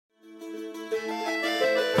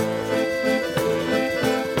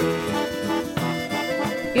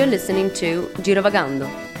You're listening to Giro,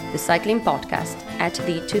 the cycling podcast at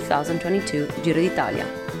the 2022 Giro d'Italia,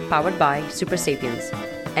 powered by Super Sapiens,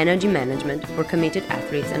 energy management for committed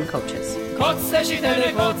athletes and coaches. Kotce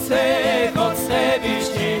čitene kotce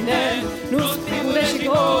vištine, nus pigude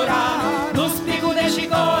šikora,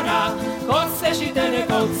 kotce čitene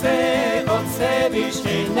kotce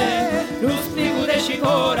vištine, nus pigude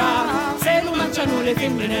šikora, se lu mangiano le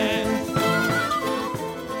femmine.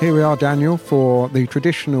 Here we are, Daniel, for the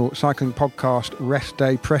traditional cycling podcast rest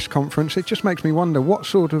day press conference. It just makes me wonder, what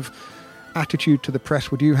sort of attitude to the press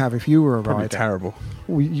would you have if you were a Probably rider? Terrible.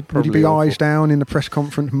 Would you be eyes down in the press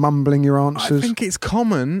conference, mumbling your answers? I think it's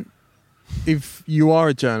common, if you are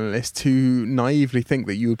a journalist, to naively think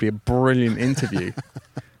that you would be a brilliant interview.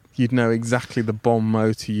 You'd know exactly the bon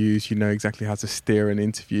mot to use. You'd know exactly how to steer an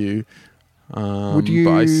interview. Would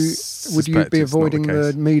you be avoiding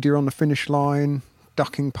the media on the finish line,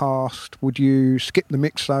 ducking past? Would you skip the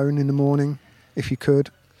mix zone in the morning if you could?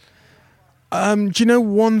 Do you know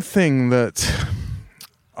one thing that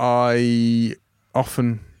I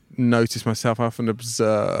often notice myself, I often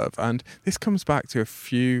observe, and this comes back to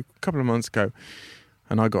a couple of months ago,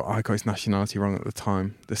 and I got his nationality wrong at the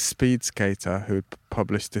time. The speed skater who had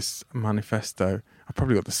published this manifesto, I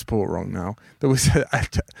probably got the sport wrong now. There was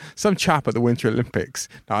some chap at the Winter Olympics.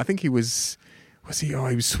 Now I think he was he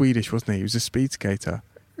was Swedish, wasn't he? He was a speed skater.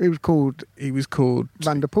 He was called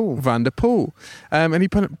Van der Poel. Van der Poel. And he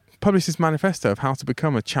published this manifesto of how to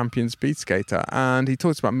become a champion speed skater, and he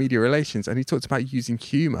talks about media relations, and he talks about using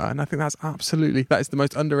humour, and I think that is the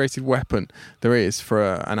most underrated weapon there is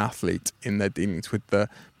for an athlete in their dealings with the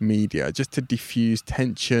media, just to diffuse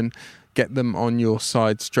tension, get them on your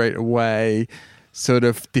side straight away, sort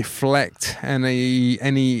of deflect any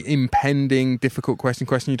impending difficult question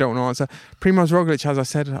you don't want to answer. Primož Roglič, as I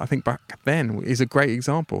said, I think back then, is a great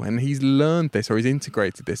example, and he's learned this, or he's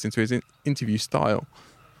integrated this into his interview style.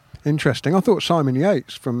 Interesting. I thought Simon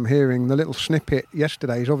Yates, from hearing the little snippet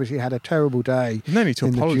yesterday, he's obviously had a terrible day. No need to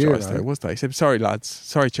apologise though, was there? He said, sorry lads,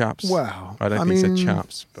 sorry chaps. Well, I don't think he said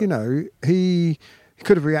chaps. But. You know, he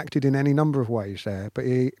could have reacted in any number of ways there, but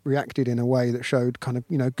he reacted in a way that showed kind of,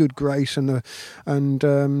 good grace and a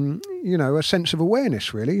sense of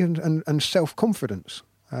awareness, really, and self-confidence,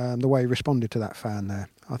 the way he responded to that fan there.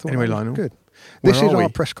 I thought anyway, that was Lionel, good. This is our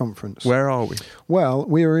press conference. Where are we? Well,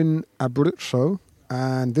 we are in Abruzzo,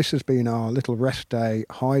 and this has been our little rest day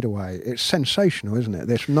hideaway. It's sensational, isn't it?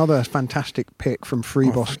 There's another fantastic pick from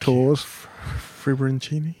Freeboss Tours.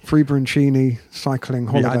 Friberoncini Cycling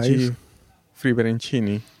Holidays.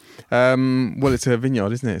 Friberoncini. Well, it's a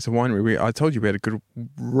vineyard, isn't it? It's a winery. I told you we had a good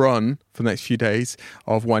run for the next few days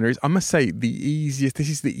of wineries. I must say, this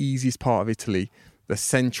is the easiest part of Italy. The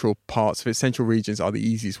central parts of it, central regions, are the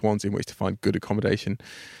easiest ones in which to find good accommodation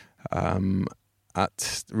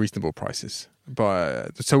at reasonable prices.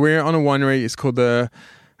 So we're on a winery. It's called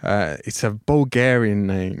it's a Bulgarian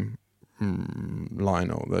name,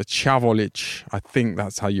 Lionel. The Chavolic, I think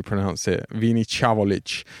that's how you pronounce it. Vini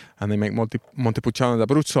Chavolic, and they make Montepulciano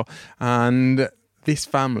d'Abruzzo. And this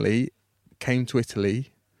family came to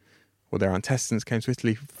Italy, or their ancestors came to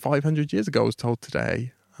Italy 500 years ago, I was told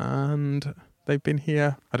today, and they've been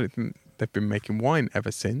here. I don't think they've been making wine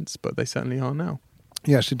ever since, but they certainly are now.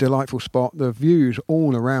 Yes, a delightful spot. The views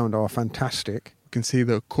all around are fantastic. You can see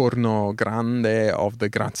the Corno Grande of the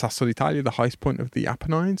Gran Sasso d'Italia, the highest point of the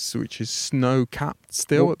Apennines, which is snow-capped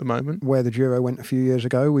still at the moment. Where the Giro went a few years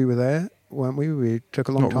ago, we were there, weren't we? We took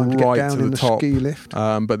a long time to get down in the top, ski lift.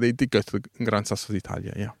 But they did go to the Gran Sasso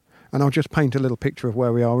d'Italia, yeah. And I'll just paint a little picture of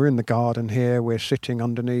where we are. We're in the garden here. We're sitting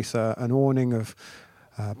underneath an awning of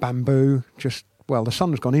bamboo, the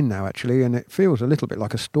sun's gone in now, actually, and it feels a little bit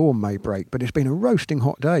like a storm may break, but it's been a roasting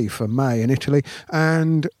hot day for May in Italy.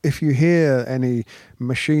 And if you hear any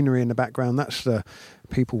machinery in the background, that's the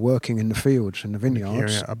people working in the fields and the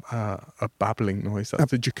vineyards. A babbling noise.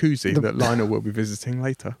 That's the jacuzzi that Lionel will be visiting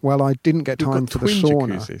later. Well, I didn't get time for the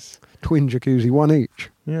sauna. Jacuzzis. Twin jacuzzi, one each.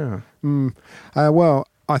 Yeah. Well,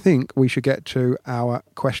 I think we should get to our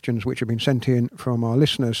questions which have been sent in from our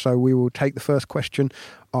listeners. So we will take the first question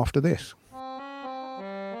after this.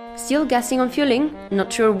 Still guessing on fueling?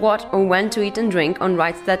 Not sure what or when to eat and drink on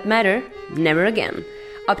Rights That Matter? Never again.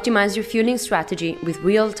 Optimize your fueling strategy with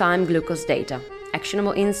real-time glucose data,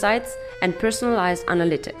 actionable insights, and personalized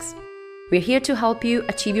analytics. We're here to help you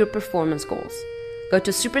achieve your performance goals. Go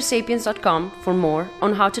to supersapiens.com for more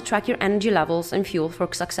on how to track your energy levels and fuel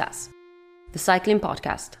for success. The Cycling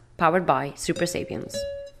Podcast, powered by Super Sapiens.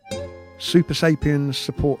 Super Sapiens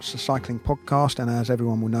supports the cycling podcast, and as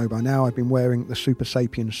everyone will know by now, I've been wearing the Super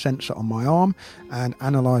Sapiens sensor on my arm and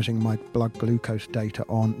analysing my blood glucose data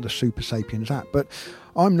on the Super Sapiens app. But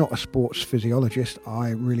I'm not a sports physiologist.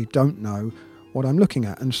 I really don't know what I'm looking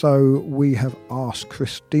at. And so we have asked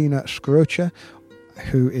Christina Scroce,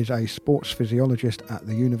 who is a sports physiologist at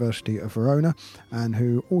the University of Verona and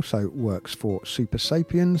who also works for Super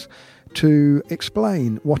Sapiens, to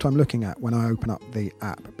explain what I'm looking at when I open up the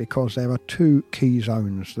app, because there are two key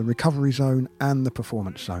zones, the recovery zone and the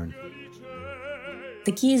performance zone.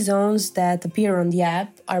 The key zones that appear on the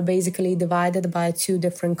app are basically divided by two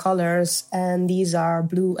different colors, and these are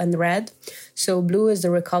blue and red. So blue is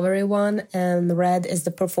the recovery one and red is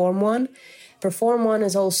the perform one. Perform one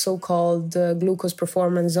is also called the glucose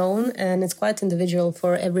performance zone, and it's quite individual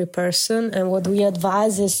for every person. And what we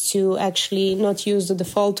advise is to actually not use the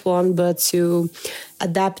default one, but to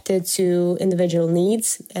adapt it to individual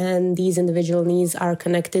needs. And these individual needs are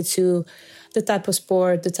connected to the type of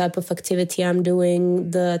sport, the type of activity I'm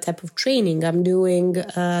doing, the type of training I'm doing,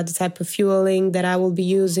 the type of fueling that I will be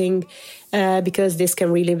using, because this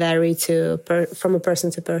can really vary from a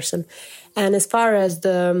person to person. And as far as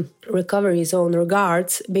the recovery zone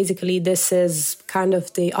regards, basically this is kind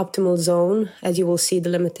of the optimal zone, as you will see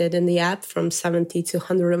delimited in the app, from 70 to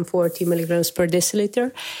 140 milligrams per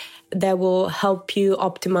deciliter. That will help you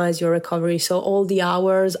optimize your recovery. So all the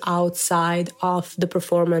hours outside of the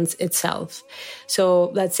performance itself.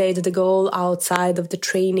 So let's say that the goal outside of the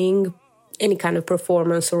training, any kind of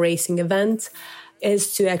performance or racing event,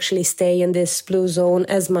 is to actually stay in this blue zone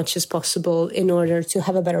as much as possible in order to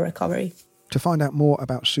have a better recovery. To find out more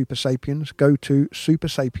about Super Sapiens, go to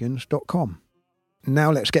supersapiens.com.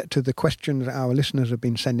 Now let's get to the questions our listeners have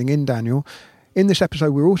been sending in, Daniel. In this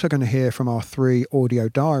episode, we're also going to hear from our three audio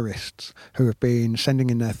diarists who have been sending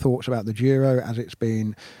in their thoughts about the Giro as it's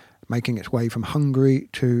been making its way from Hungary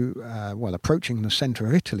to, approaching the centre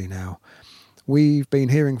of Italy now. We've been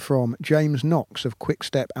hearing from James Knox of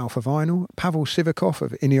Quickstep Alpha Vinyl, Pavel Sivakov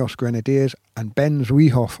of Ineos Grenadiers, and Ben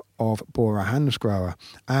Zwihoff of Bora Hansgrohe.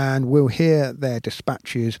 And we'll hear their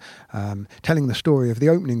dispatches telling the story of the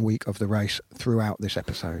opening week of the race throughout this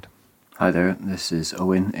episode. Hi there, this is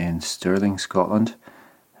Owen in Stirling, Scotland.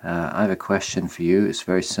 I have a question for you. It's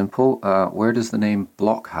very simple. Where does the name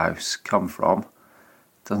Blockhouse come from?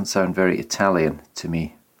 It doesn't sound very Italian to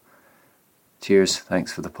me. Cheers,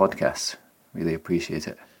 thanks for the podcast. Really appreciate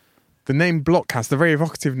it. The name Blockhouse, the very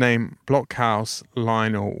evocative name Blockhouse,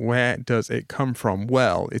 Lionel, where does it come from?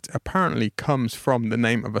 Well, it apparently comes from the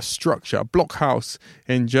name of a structure. A blockhouse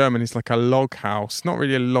in German is like a log house. Not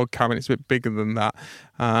really a log cabin, it's a bit bigger than that.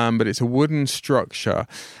 But it's a wooden structure.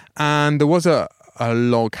 And there was a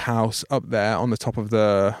log house up there on the top of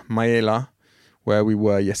the Maiella, where we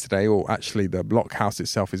were yesterday, or actually the blockhouse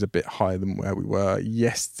itself is a bit higher than where we were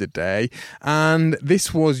yesterday. And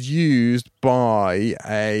this was used by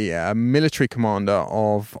a military commander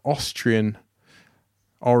of Austrian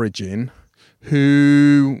origin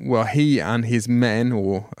who, he and his men,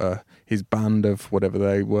 or his band of whatever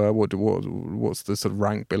they were, what's the sort of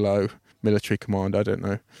rank below military commander? I don't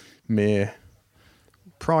know. Mere...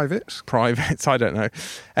 Privates, I don't know.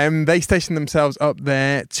 They stationed themselves up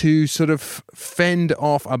there to sort of fend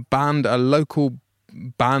off a local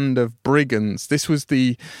band of brigands. This was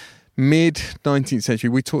the mid-19th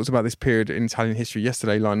century. We talked about this period in Italian history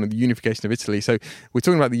yesterday, the unification of Italy. So we're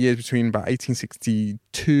talking about the years between about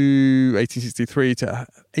 1862, 1863 to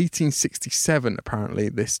 1867, apparently.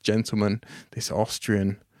 This gentleman, this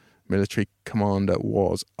Austrian military commander,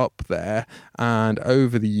 was up there, and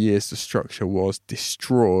over the years the structure was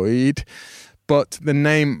destroyed, but the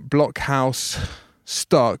name Blockhouse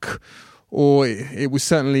stuck, or it was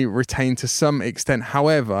certainly retained to some extent.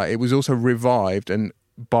 However, it was also revived and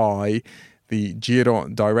by the Giro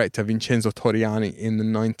director Vincenzo Torriani in the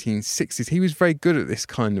 1960s. He was very good at this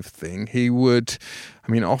kind of thing. He would,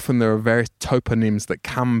 often there are various toponyms that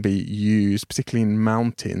can be used, particularly in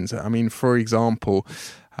mountains. For example,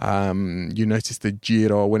 you notice the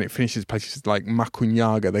Giro, when it finishes places like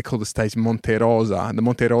Macugnaga, they call the stage Monte Rosa. And the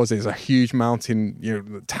Monte Rosa is a huge mountain,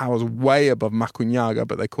 that towers way above Macugnaga,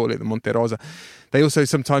 but they call it the Monte Rosa. They also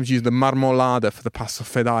sometimes use the Marmolada for the Passo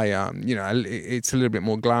Fedaia. It's a little bit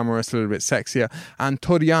more glamorous, a little bit sexier. And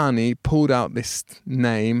Torriani pulled out this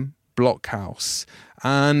name, Blockhouse.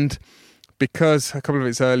 And because a couple of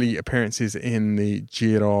its early appearances in the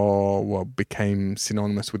Giro became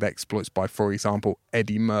synonymous with exploits by, for example,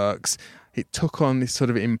 Eddy Merckx, it took on this sort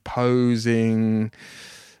of imposing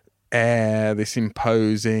air, this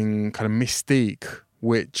imposing kind of mystique,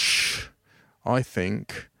 which I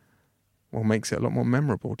think makes it a lot more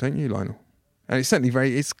memorable, don't you, Lionel? And it's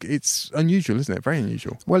certainly it's unusual, isn't it? Very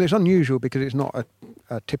unusual. Well, it's unusual because it's not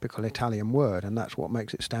a typical Italian word, and that's what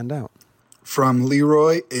makes it stand out. From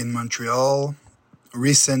Leroy in Montreal,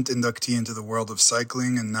 recent inductee into the world of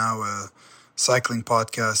cycling and now a cycling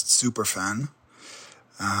podcast super fan.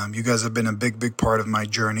 You guys have been a big part of my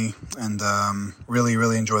journey, and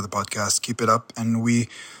really enjoy the podcast. Keep it up. And we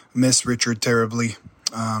miss Richard terribly,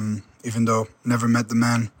 even though never met the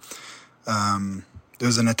man.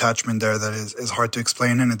 There's an attachment there that is hard to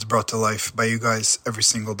explain, and it's brought to life by you guys every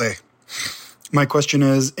single day. My question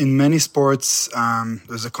is, in many sports,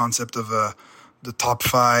 there's a concept of the top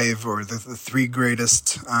 5 or the 3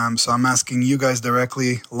 greatest. So I'm asking you guys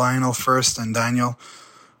directly, Lionel first and Daniel,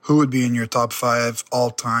 who would be in your top 5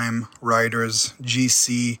 all-time riders,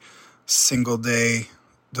 GC, single day,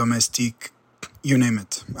 domestique, you name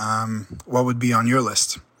it. What would be on your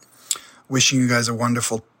list? Wishing you guys a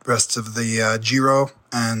wonderful rest of the Giro,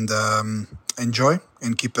 and enjoy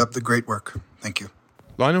and keep up the great work. Thank you.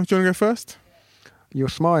 Lionel, do you want to go first? You're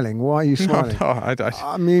smiling. Why are you smiling? No,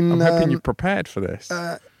 I mean, I'm hoping you're prepared for this.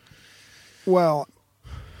 Well,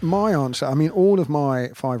 my answer, I mean, all of my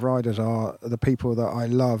 5 riders are the people that I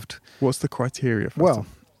loved. What's the criteria for Well,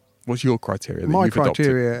 what's your criteria that my you've adopted?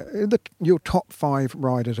 criteria, your top 5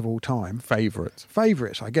 riders of all time. Favourites,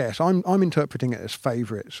 I guess. I'm interpreting it as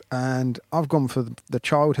favourites, and I've gone for the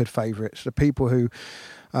childhood favourites, the people who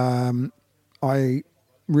I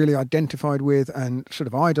really identified with and sort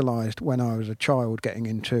of idolised when I was a child, getting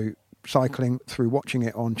into cycling through watching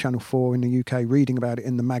it on Channel 4 in the UK, reading about it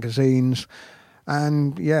in the magazines.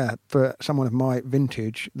 And yeah, for someone of my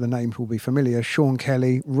vintage, the names will be familiar: Sean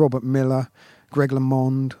Kelly, Robert Miller, Greg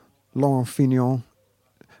LeMond, Laurent Fignon,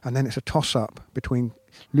 and then it's a toss-up between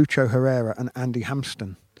Lucho Herrera and Andy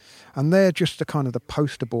Hampsten. And they're just the kind of the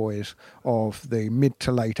poster boys of the mid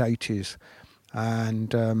to late 80s.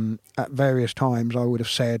 And at various times I would have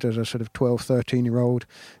said, as a sort of 12, 13-year-old,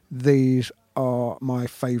 these are my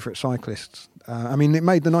favourite cyclists. I mean, it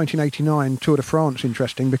made the 1989 Tour de France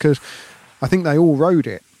interesting because I think they all rode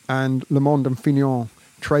it, and LeMond and Fignon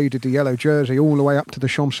traded the yellow jersey all the way up to the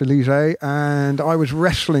Champs-Élysées, and I was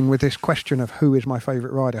wrestling with this question of who is my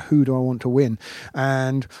favourite rider, who do I want to win?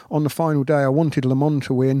 And on the final day I wanted LeMond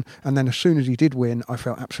to win, and then as soon as he did win I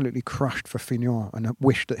felt absolutely crushed for Fignon and I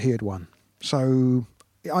wished that he had won. So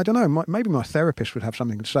I don't know, maybe my therapist would have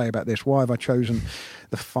something to say about this. Why have I chosen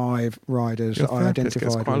the 5 riders Your that I identified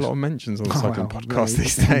gets quite as? a lot of mentions on the cycling podcast really,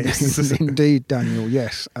 these days. Indeed, Daniel,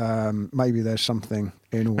 yes. Maybe there's something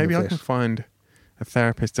in all Maybe of I this. can find a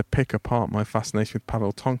therapist to pick apart my fascination with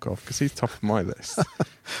Pavel Tonkov, because he's top of my list.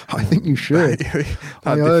 I think you should. that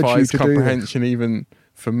I urge you defies to do comprehension even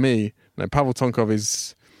for me. No, Pavel Tonkov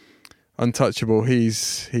is untouchable.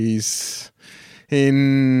 He's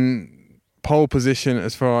in pole position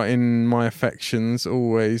as far in my affections,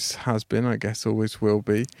 always has been, I guess always will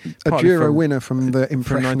be. A Giro winner from the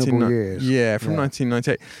impressionable years. Yeah, from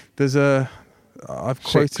 1998. There's I've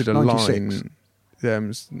quoted a 96. line. Yeah, it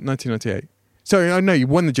was 1998. Sorry, no, you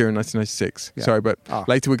won the Giro in 1996. Yeah. Sorry, but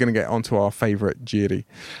later we're going to get onto our favourite Giri.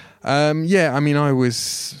 Yeah, I mean, I was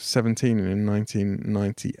 17 in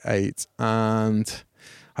 1998, and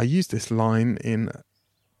I used this line in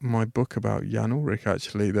my book about Jan Ullrich,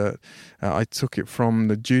 actually, that I took it from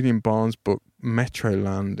the Julian Barnes book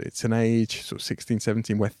Metroland. It's an age, sort of 16,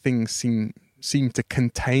 17, where things seem to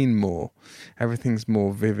contain more. Everything's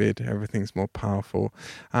more vivid, everything's more powerful,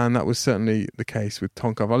 and that was certainly the case with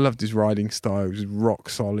Tonkov. I loved his riding style. He was rock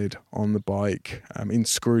solid on the bike,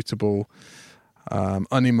 inscrutable,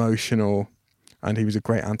 unemotional, and he was a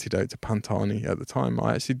great antidote to Pantani at the time.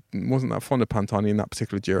 I actually wasn't that fond of Pantani in that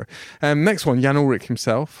particular Giro. Next one, Jan Ullrich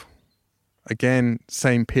himself. Again,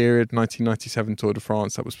 same period, 1997 Tour de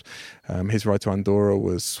France. That was his ride to Andorra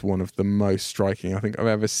was one of the most striking I think I've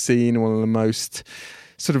ever seen. One of the most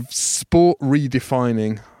sort of sport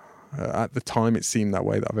redefining, at the time it seemed that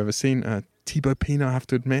way, that I've ever seen. Thibaut Pinot, I have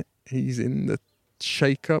to admit, he's in the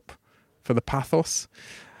shake-up for the pathos.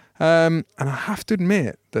 And I have to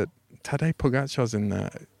admit that Tadej Pogacar's in there.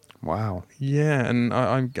 Wow. Yeah, and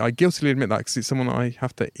I guiltily admit that because it's someone I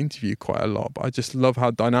have to interview quite a lot. But I just love how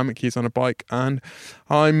dynamic he is on a bike, and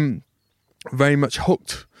I'm very much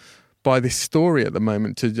hooked by this story at the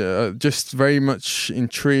moment. To just very much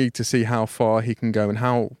intrigued to see how far he can go and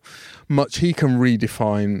how much he can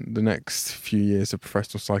redefine the next few years of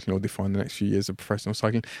professional cycling, or define the next few years of professional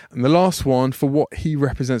cycling. And the last one, for what he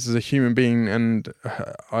represents as a human being, and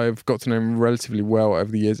I've got to know him relatively well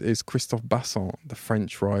over the years, is Christophe Basson, the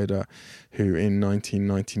French rider who in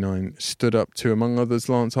 1999 stood up to, among others,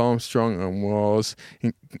 Lance Armstrong, and was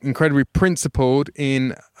incredibly principled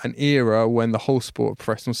in an era when the whole sport of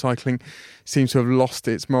professional cycling seems to have lost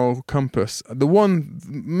its moral compass.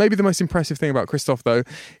 Maybe the most impressive thing about Christoph, though,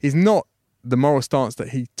 is not the moral stance that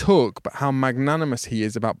he took, but how magnanimous he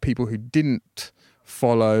is about people who didn't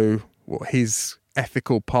follow his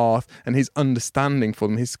ethical path, and his understanding for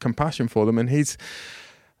them, his compassion for them, and his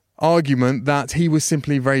argument that he was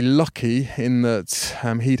simply very lucky in that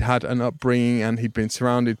he'd had an upbringing and he'd been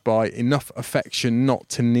surrounded by enough affection not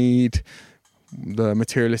to need the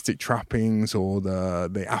materialistic trappings or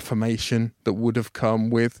the affirmation that would have come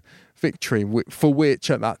with victory, for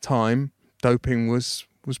which at that time doping was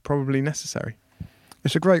probably necessary.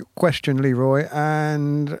 It's a great question, Leroy,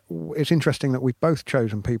 and it's interesting that we've both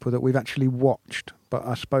chosen people that we've actually watched, but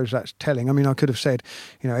I suppose that's telling. I mean, I could have said,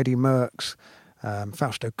 Eddie Merckx,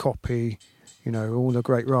 Fausto Coppi, all the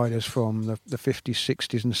great riders from the 50s,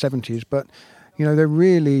 60s and 70s, but,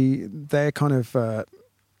 they're kind of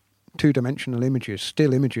two-dimensional images,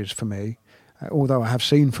 still images for me, although I have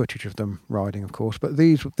seen footage of them riding, of course. But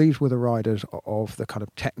these were the riders of the kind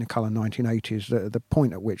of Technicolor 1980s, the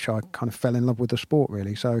point at which I kind of fell in love with the sport,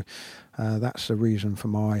 really. So that's the reason for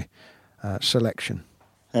my selection.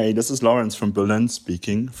 Hey, this is Lawrence from Berlin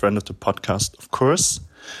speaking, friend of the podcast, of course.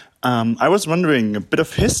 I was wondering, a bit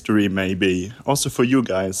of history maybe, also for you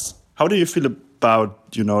guys. How do you feel about,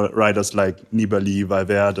 riders like Nibali,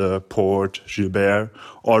 Valverde, Port, Gilbert,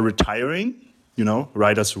 all retiring?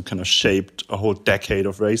 Riders who kind of shaped a whole decade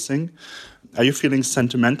of racing. Are you feeling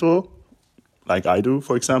sentimental, like I do,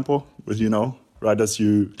 for example, with, riders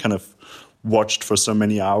you kind of watched for so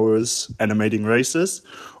many hours animating races?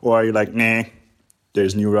 Or are you like, nah,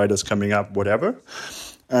 there's new riders coming up, whatever?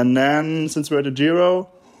 And then, since we're at the Giro,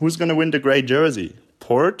 who's going to win the grey jersey,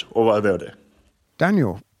 Port or Valverde?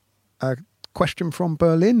 Daniel, a question from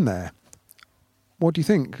Berlin there. What do you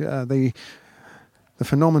think? The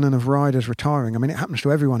phenomenon of riders retiring. I mean, it happens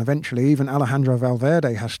to everyone eventually. Even Alejandro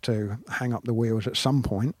Valverde has to hang up the wheels at some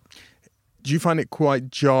point. Do you find it quite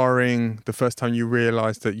jarring the first time you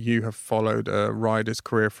realise that you have followed a rider's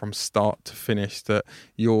career from start to finish, that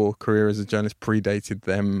your career as a journalist predated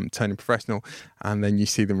them turning professional, and then you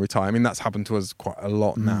see them retire? I mean, that's happened to us quite a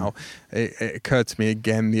lot now. It occurred to me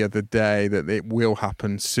again the other day that it will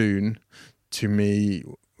happen soon to me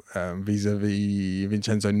vis-a-vis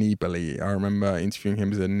Vincenzo Nibali. I remember interviewing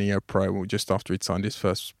him as a neo-pro just after he'd signed his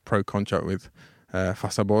first pro contract with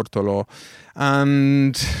Fassa Bortolo.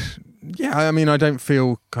 And yeah, I mean, I don't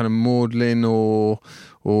feel kind of maudlin or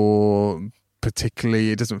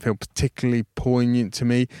particularly, it doesn't feel particularly poignant to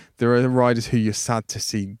me. There are riders who you're sad to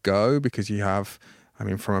see go because you have, I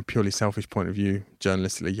mean, from a purely selfish point of view,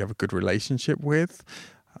 journalistically, you have a good relationship with.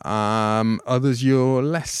 Others you're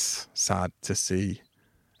less sad to see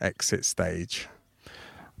exit stage.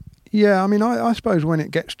 Yeah, I mean, I suppose when it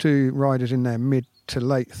gets to riders in their mid to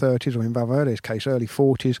late 30s, or in Valverde's case, early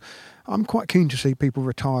 40s, I'm quite keen to see people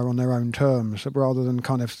retire on their own terms rather than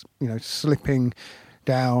kind of, slipping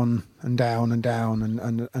down and down and down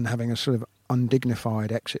and having a sort of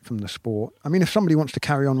undignified exit from the sport. I mean, if somebody wants to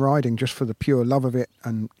carry on riding just for the pure love of it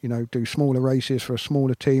and, do smaller races for a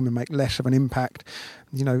smaller team and make less of an impact,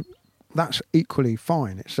 that's equally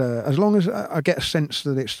fine. It's as long as I get a sense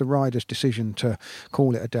that it's the rider's decision to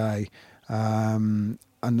call it a day, and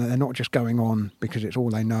they're not just going on because it's all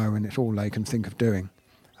they know and it's all they can think of doing.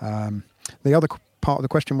 The other part of the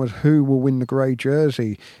question was who will win the grey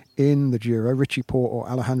jersey in the Giro, Richie Port or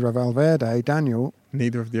Alejandro Valverde. Daniel?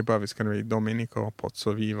 Neither of the above. It's going to be Domenico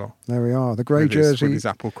Pozzovivo. There we are. The grey jersey with his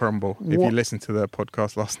apple crumble. If you listened to the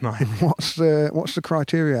podcast last night, what's the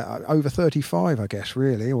criteria? Over 35, I guess,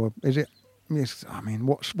 really, or is it? Yes, I mean,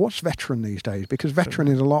 what's veteran these days? Because veteran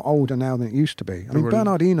is a lot older now than it used to be. I mean,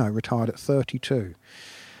 Bernardino retired at 32,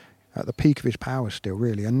 at the peak of his powers still,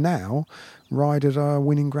 really. And now, riders are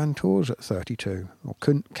winning Grand Tours at 32, or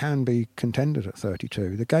can be contenders at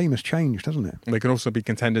 32. The game has changed, hasn't it? They can also be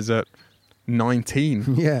contenders at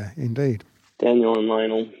 19. Yeah, indeed. Daniel and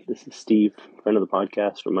Lionel, this is Steve, friend of the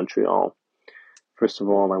podcast from Montreal. First of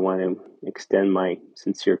all, I want to extend my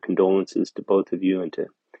sincere condolences to both of you and to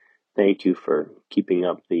thank you for keeping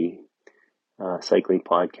up the cycling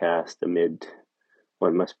podcast amid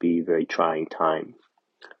what must be a very trying time.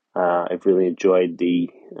 I've really enjoyed the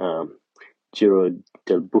Giro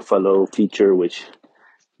del Buffalo feature, which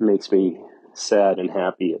makes me sad and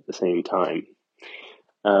happy at the same time.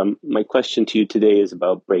 My question to you today is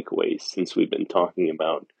about breakaways, since we've been talking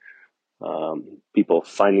about people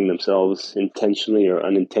finding themselves intentionally or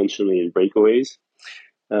unintentionally in breakaways.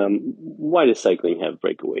 Why does cycling have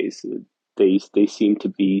breakaways? They seem to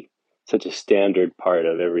be such a standard part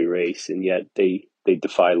of every race, and yet they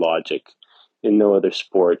defy logic. in no other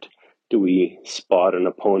sport do we spot an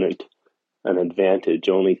opponent an advantage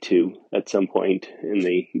only to, at some point in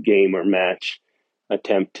the game or match,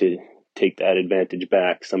 attempt to take that advantage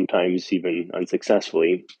back, sometimes even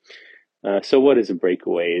unsuccessfully. So what is a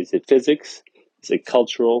breakaway? Is it physics? Is it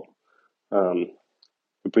cultural?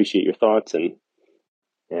 Appreciate your thoughts and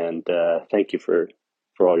thank you for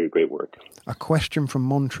all your great work. A question from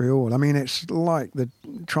Montreal. I mean, it's like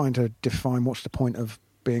trying to define what's the point of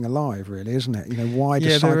being alive, really, isn't it? Why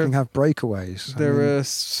does cycling have breakaways? There are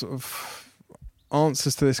sort of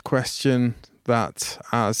answers to this question that,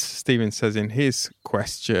 as Stephen says in his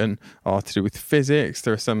question, are to do with physics.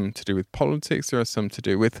 There are some to do with politics. There are some to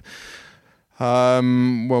do with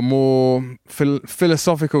more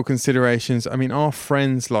philosophical considerations. I mean, our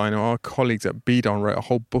friends, our colleagues at Bidon wrote a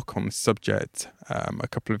whole book on the subject a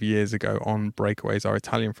couple of years ago on breakaways. Our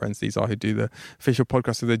Italian friends, these are, who do the official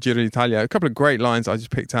podcast of the Giro d'Italia. A couple of great lines I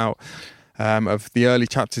just picked out of the early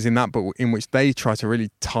chapters in that book, in which they try to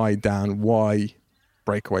really tie down why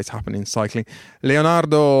breakaways happen in cycling.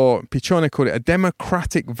 Leonardo Piccione called it a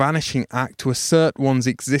democratic vanishing act to assert one's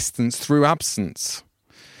existence through absence.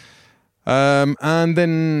 And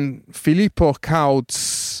then Filippo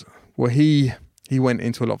Kautz, where he went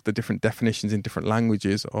into a lot of the different definitions in different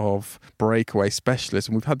languages of breakaway specialists.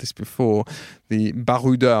 And we've had this before, the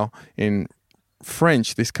baroudeur in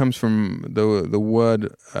French. This comes from the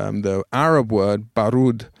word, the Arab word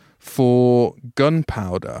baroud for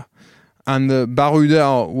gunpowder. And the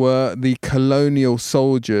baroudeurs were the colonial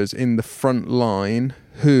soldiers in the front line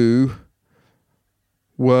who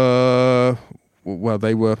were... Well,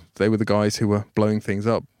 they were the guys who were blowing things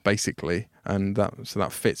up, basically, and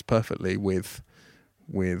that fits perfectly with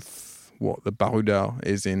what the baroudeur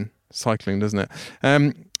is in cycling, doesn't it?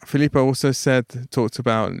 Filippo also talked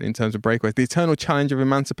about, in terms of breakaways, the eternal challenge of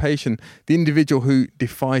emancipation, the individual who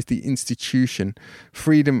defies the institution,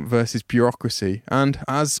 freedom versus bureaucracy, and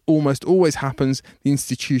as almost always happens, the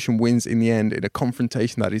institution wins in the end in a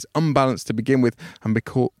confrontation that is unbalanced to begin with and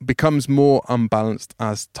becomes more unbalanced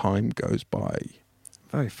as time goes by.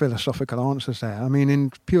 Very philosophical answers there. I mean, in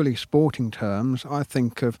purely sporting terms, I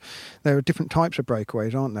think there are different types of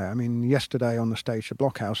breakaways, aren't there? I mean, yesterday on the stage at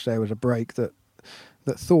Blockhouse, there was a break that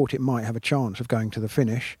thought it might have a chance of going to the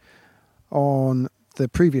finish. On the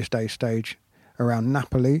previous day's stage around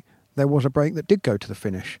Napoli, there was a break that did go to the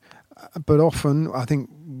finish. But often, I think,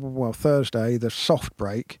 Thursday, the soft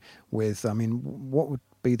break with, what would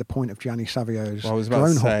be the point of Gianni Savio's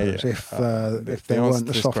drone hoppers if there weren't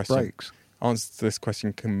the soft breaks? Answer to this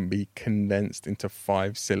question can be condensed into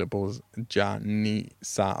 5 syllables: Gianni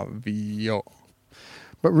Savio.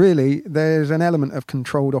 But really, there's an element of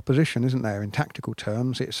controlled opposition, isn't there, in tactical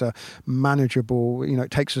terms? It's a manageable,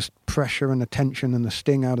 it takes the pressure and the tension and the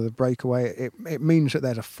sting out of the breakaway. It means that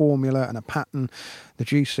there's a formula and a pattern. The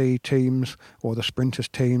GC teams or the sprinters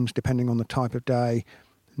teams, depending on the type of day,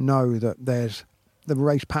 know that the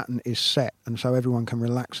race pattern is set, and so everyone can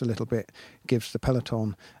relax a little bit, gives the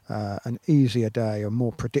peloton an easier day, a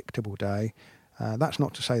more predictable day. That's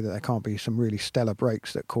not to say that there can't be some really stellar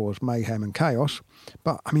breaks that cause mayhem and chaos,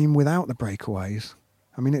 but without the breakaways,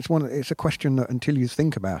 it's a question that until you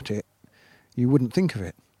think about it, you wouldn't think of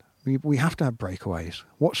it. We have to have breakaways.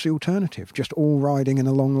 What's the alternative? Just all riding in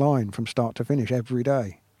a long line from start to finish every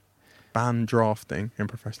day? Ban drafting in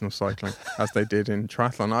professional cycling, as they did in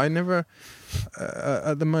triathlon. I never,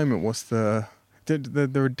 at the moment, there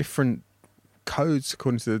are different codes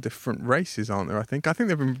according to the different races, aren't there? I think there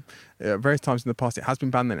have been various times in the past it has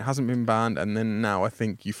been banned, then it hasn't been banned, and then now I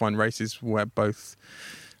think you find races where both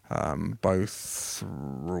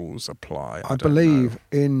rules apply. I believe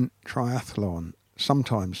in triathlon,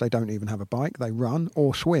 sometimes they don't even have a bike, they run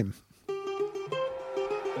or swim.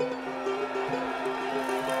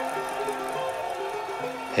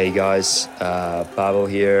 Hey guys, Pavel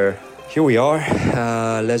here. Here we are,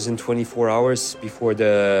 less than 24 hours before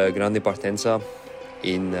the Grande Partenza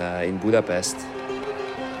in Budapest.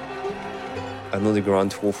 Another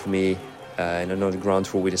Grand Tour for me, and another Grand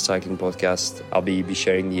Tour with a cycling podcast. I'll be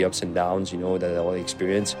sharing the ups and downs, that I'll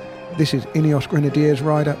experience. This is Ineos Grenadiers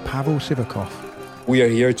rider Pavel Sivakov. We are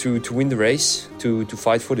here to win the race, to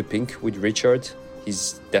fight for the pink with Richard.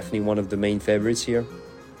 He's definitely one of the main favorites here.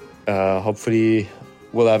 Hopefully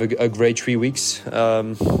we'll have a great 3 weeks,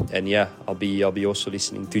 and yeah, I'll be also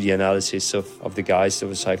listening to the analysis of the guys of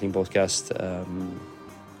the cycling podcast.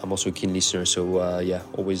 I'm also a keen listener, so yeah,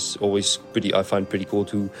 always I find pretty cool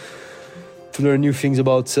to learn new things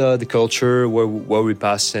about the culture, where we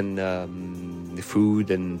pass, and the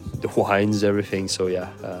food and the wines, everything. So yeah,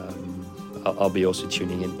 I'll be also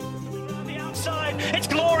tuning in. On the outside, it's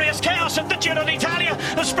glorious. fierce chaos at the Giro d'Italia.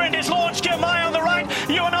 The sprint is launched. Girmay on the right,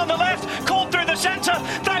 Ewan on the left, caught through the centre.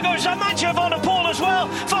 There goes Mathieu Van der Poel as well.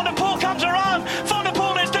 Van der Poel comes around. Van der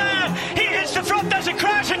Poel is there. He hits the front. There's a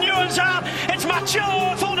crash and Ewan's out. It's Mathieu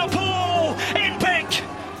Van der Poel in pink.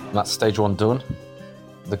 That's stage 1 done.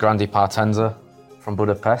 The Grandi Partenza from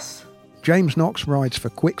Budapest. James Knox rides for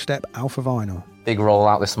Quick-Step Alpha Vinyl. Big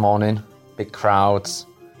rollout this morning, big crowds.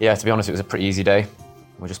 Yeah, to be honest, it was a pretty easy day.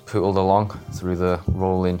 We just poodled along through the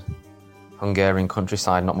rolling Hungarian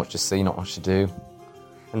countryside, not much to see, not much to do.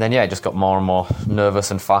 And then, yeah, it just got more and more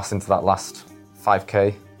nervous and fast into that last 5k.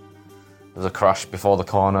 There was a crash before the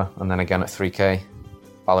corner, and then again at 3k.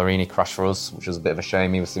 Ballerini crashed for us, which was a bit of a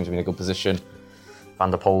shame. He seemed to be in a good position.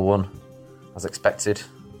 Van der Poel won, as expected.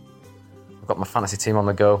 I've got my fantasy team on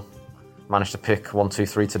the go. Managed to pick 1, 2,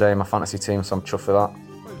 3 today in my fantasy team, so I'm chuffed with that.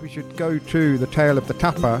 We should go to the Tale of the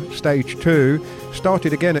Tapper, stage 2.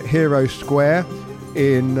 Started again at Hero Square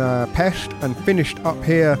in Pest and finished up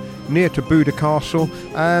here near to Buda Castle.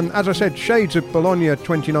 And as I said, shades of Bologna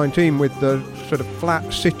 2019 with the sort of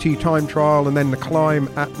flat city time trial and then the climb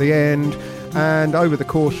at the end. And over the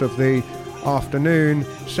course of the afternoon,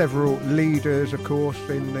 several leaders, of course,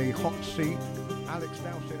 in the hot seat. Alex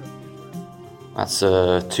Dowsett. That's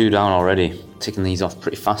 2 down already, ticking these off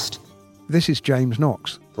pretty fast. This is James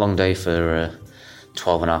Knox. Long day for a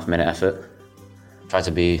 12.5 minute effort. Tried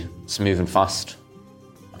to be smooth and fast.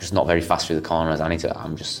 I'm just not very fast through the corners. I'm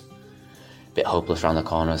just a bit hopeless around the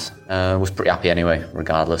corners. Was pretty happy anyway,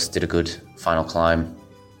 regardless. Did a good final climb.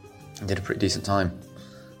 Did a pretty decent time.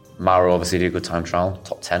 Mauro obviously did a good time trial,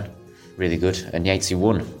 top 10. Really good. And Yatesy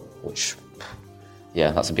won, which,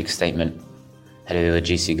 yeah, that's a big statement. Head of the other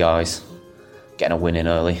GC guys. Getting a win in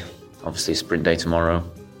early. Obviously, sprint day tomorrow.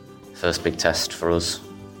 First big test for us.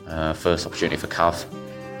 First opportunity for Cav.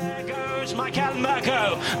 There goes Michael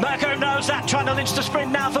Mirko. Mirko knows that, trying to lynch the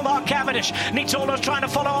sprint now for Mark Cavendish. Nittolo's trying to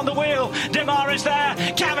follow on the wheel. Demar is there.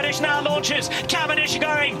 Cavendish now launches. Cavendish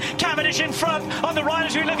going. Cavendish in front. On the right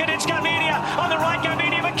as we look at it, Scalminia. On the right,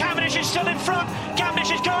 Scalminia, but Cavendish is still in front. Cavendish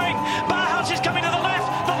is going. Bauhaus is coming to the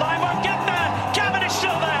left. The line won't get there. Cavendish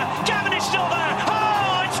still there. Cavendish still there.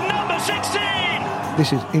 Oh, it's number 16.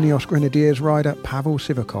 This is Ineos Grenadiers rider Pavel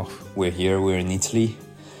Sivakov. We're in Italy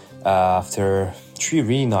after 3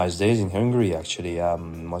 really nice days in Hungary, actually.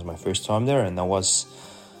 It was my first time there, and I was,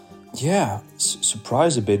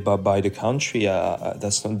 surprised a bit by the country.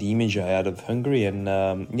 That's not the image I had of Hungary, and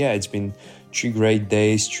it's been 3 great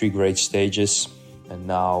days, 3 great stages, and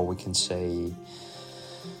now we can say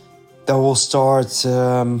that we'll start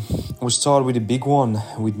with a big one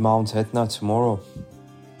with Mount Etna tomorrow.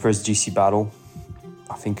 First GC battle.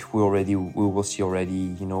 I think we will see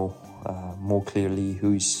already, more clearly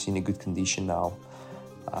who's in a good condition now,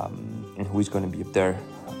 and who's going to be up there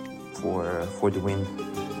for the win.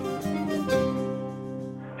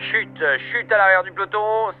 Chute à l'arrière du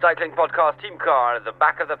peloton, cycling podcast team car at the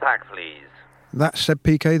back of the pack, please. That's Seb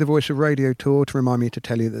Piquet, the voice of Radio Tour, to remind me to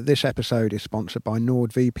tell you that this episode is sponsored by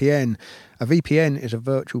NordVPN. A VPN is a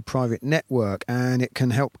virtual private network, and it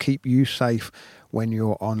can help keep you safe when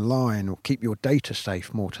you're online, or keep your data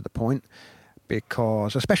safe, more to the point,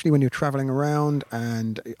 because especially when you're travelling around,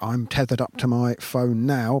 and I'm tethered up to my phone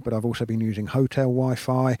now, but I've also been using hotel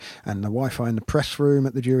Wi-Fi and the Wi-Fi in the press room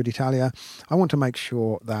at the Giro d'Italia. I want to make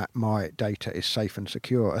sure that my data is safe and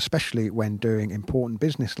secure, especially when doing important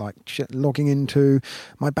business like logging into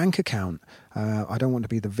my bank account. I don't want to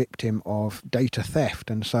be the victim of data theft,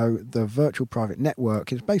 and so the virtual private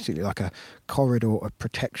network is basically like a corridor of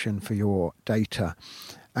protection for your data.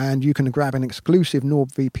 And you can grab an exclusive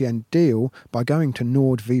NordVPN deal by going to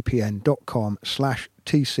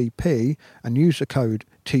nordvpn.com/TCP and use the code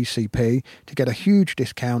TCP to get a huge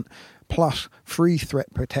discount plus free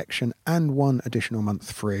threat protection and 1 additional month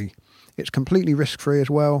free. It's completely risk-free as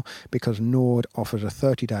well because Nord offers a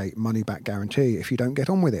 30-day money-back guarantee if you don't get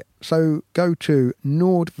on with it. So go to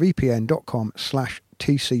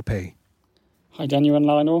nordvpn.com/TCP. Hi Daniel and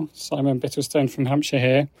Lionel, Simon Bittlestone from Hampshire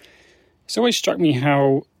here. It's always struck me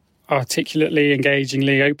how articulately,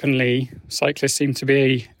 engagingly, openly cyclists seem to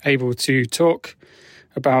be able to talk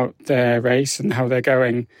about their race and how they're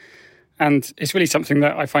going. And it's really something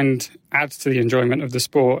that I find adds to the enjoyment of the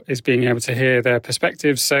sport, is being able to hear their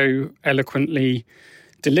perspectives so eloquently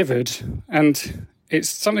delivered. And it's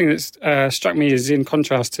something that's struck me as in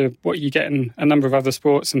contrast to what you get in a number of other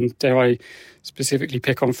sports, and dare I specifically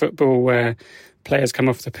pick on football, where players come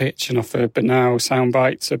off the pitch and offer banal sound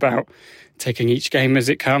bites about taking each game as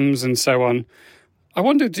it comes and so on. I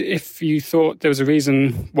wondered if you thought there was a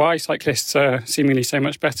reason why cyclists are seemingly so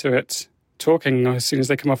much better at talking as soon as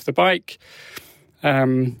they come off the bike,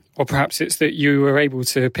 Or perhaps it's that you were able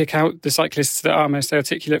to pick out the cyclists that are most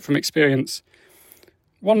articulate from experience.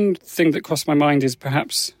 One thing that crossed my mind is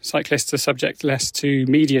perhaps cyclists are subject less to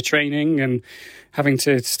media training and having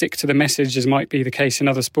to stick to the message as might be the case in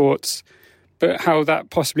other sports, but how that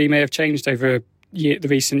possibly may have changed over the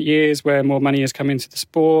recent years where more money has come into the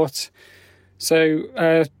sport.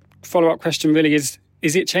 So follow-up question really is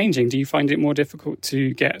it changing? Do you find it more difficult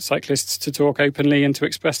to get cyclists to talk openly and to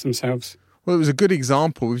express themselves? Well, it was a good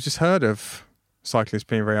example. We've just heard of cyclists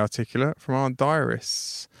being very articulate from our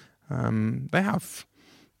diarists. They have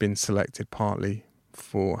been selected partly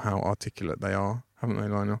for how articulate they are, haven't they,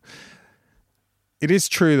 Lionel? It is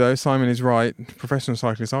true, though, Simon is right. Professional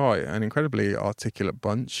cyclists are an incredibly articulate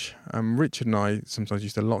bunch. Richard and I sometimes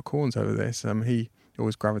used to lock horns over this. He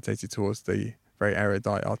always gravitated towards the very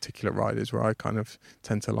erudite, articulate riders, where I kind of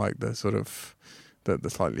tend to like the sort of the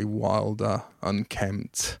slightly wilder,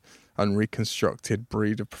 unkempt, unreconstructed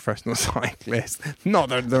breed of professional cyclists. Not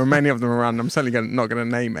that there are many of them around. I'm certainly not going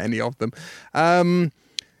to name any of them. On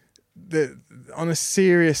a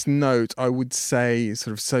serious note, I would say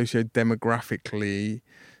sort of socio-demographically,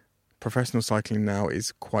 professional cycling now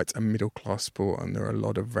is quite a middle-class sport, and there are a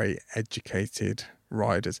lot of very educated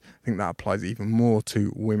riders. I think that applies even more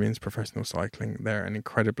to women's professional cycling. They're an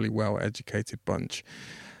incredibly well-educated bunch.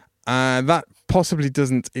 That possibly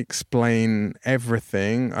doesn't explain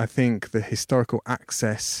everything. I think the historical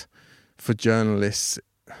access for journalists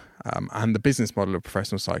and the business model of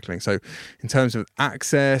professional cycling. So in terms of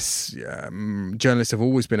access, journalists have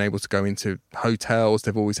always been able to go into hotels.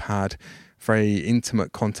 They've always had very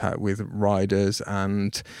intimate contact with riders,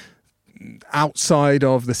 and outside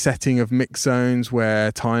of the setting of mix zones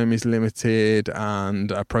where time is limited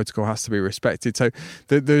and a protocol has to be respected. So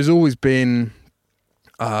there's always been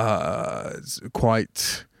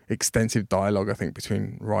quite extensive dialogue, I think,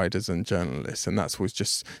 between riders and journalists, and that was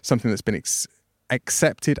just something that's been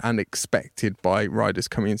accepted and expected by riders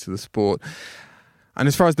coming into the sport. And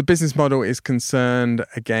as far as the business model is concerned,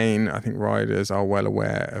 again, I think riders are well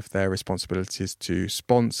aware of their responsibilities to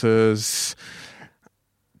sponsors,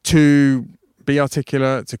 to be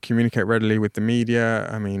articulate, to communicate readily with the media.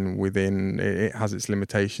 I mean, it has its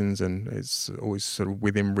limitations, and it's always sort of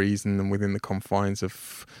within reason and within the confines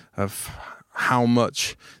of how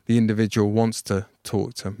much the individual wants to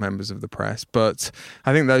talk to members of the press. But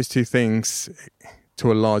I think those two things,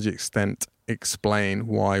 to a large extent, explain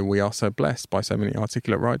why we are so blessed by so many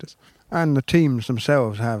articulate riders. And the teams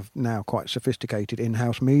themselves have now quite sophisticated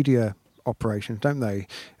in-house media operations, don't they?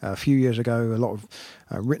 A few years ago, a lot of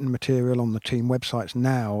written material on the team websites.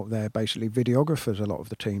 Now they're basically videographers, a lot of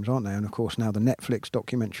the teams, aren't they? And of course now the Netflix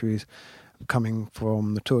documentaries coming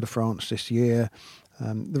from the Tour de France this year.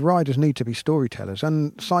 The riders need to be storytellers,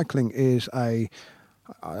 and cycling is I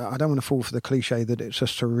don't want to fall for the cliche that it's a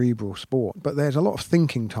cerebral sport, but there's a lot of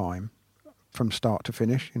thinking time from start to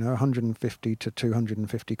finish, 150 to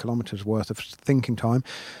 250 kilometres worth of thinking time.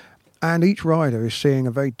 And each rider is seeing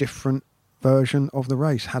a very different version of the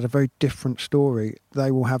race, has a very different story. They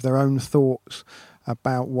will have their own thoughts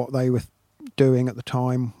about what they were doing at the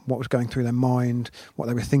time, what was going through their mind, what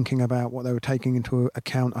they were thinking about, what they were taking into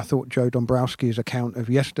account. I thought Joe Dombrowski's account of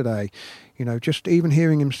yesterday, just even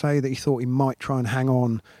hearing him say that he thought he might try and hang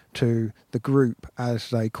on to the group as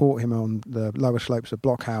they caught him on the lower slopes of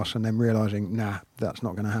Blockhouse, and then realising, that's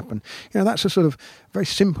not going to happen. That's a sort of very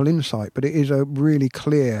simple insight, but it is a really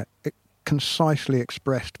clear, concisely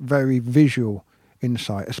expressed, very visual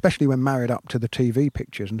insight, especially when married up to the TV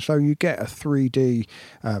pictures. And so you get a 3D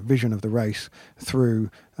vision of the race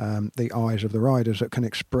through the eyes of the riders that can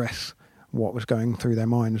express what was going through their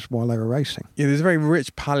minds while they were racing. Yeah, there's a very rich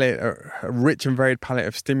and varied palette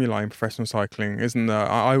of stimuli in professional cycling, isn't there?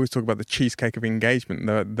 I always talk about the cheesecake of engagement,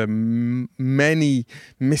 the many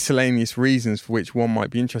miscellaneous reasons for which one might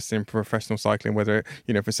be interested in professional cycling, whether,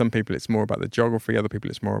 for some people it's more about the geography, other people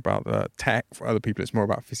it's more about the tech, for other people it's more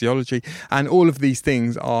about physiology. And all of these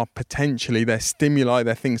things are potentially, they're stimuli,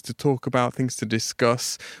 they're things to talk about, things to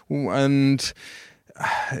discuss, and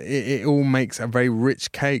it all makes a very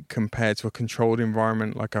rich cake compared to a controlled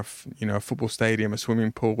environment like a football stadium, a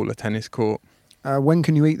swimming pool, a tennis court. When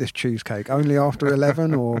can you eat this cheesecake? Only after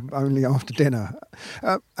 11 or only after dinner?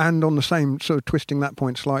 And on the same, sort of twisting that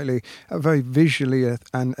point slightly, a very visually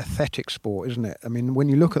and aesthetic sport, isn't it? I mean, when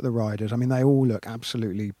you look at the riders, they all look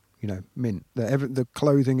absolutely mint. The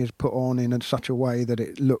clothing is put on in such a way that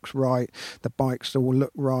it looks right. The bikes all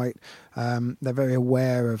look right. They're very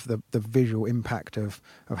aware of the visual impact of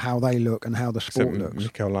how they look and how the sport looks.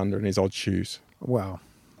 Mikel Landa in his odd shoes. Well,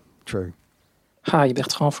 true. Hi,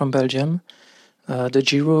 Bertrand from Belgium. The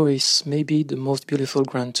Giro is maybe the most beautiful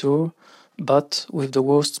Grand Tour, but with the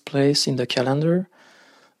worst place in the calendar,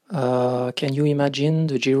 can you imagine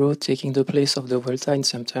the Giro taking the place of the Vuelta in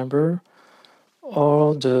September,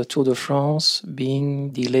 or the Tour de France being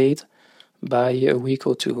delayed by a week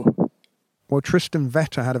or two? Well, Tristan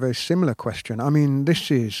Vetter had a very similar question. I mean,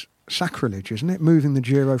 this is sacrilege, isn't it? Moving the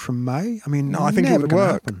Giro from May? I mean, No, I think it would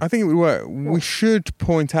work. Happen. I think it would work. We should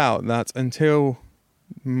point out that until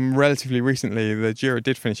relatively recently, the Giro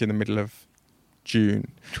did finish in the middle of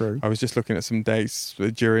June. True. I was just looking at some dates.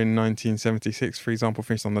 The Giro in 1976, for example,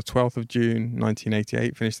 finished on the 12th of June.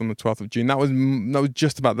 1988 finished on the 12th of June. That was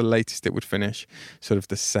just about the latest it would finish, sort of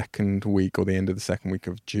the second week or the end of the second week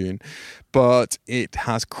of June. But it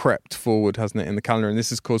has crept forward, hasn't it, in the calendar? And this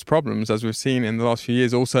has caused problems, as we've seen in the last few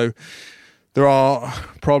years. Also, there are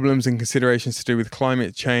problems and considerations to do with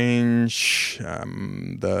climate change,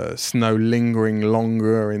 the snow lingering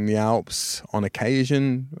longer in the Alps on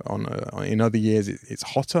occasion. In other years, it's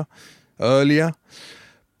hotter earlier.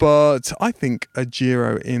 But I think a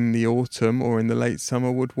Giro in the autumn or in the late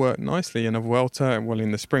summer would work nicely. And a Vuelta, well, in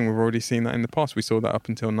the spring, we've already seen that in the past. We saw that up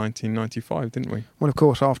until 1995, didn't we? Well, of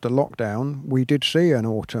course, after lockdown, we did see an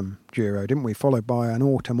autumn Giro, didn't we? Followed by an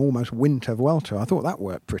autumn, almost winter Vuelta. I thought that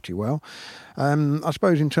worked pretty well. I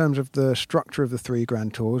suppose in terms of the structure of the three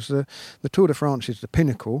Grand Tours, the Tour de France is the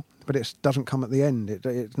pinnacle, but it doesn't come at the end.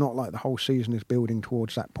 It's not like the whole season is building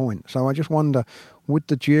towards that point. So I just wonder, would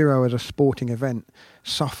the Giro as a sporting event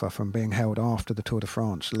suffer from being held after the Tour de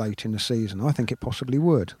France late in the season? I think it possibly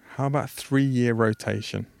would. How about 3-year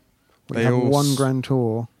rotation? They have one Grand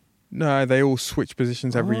Tour. No, they all switch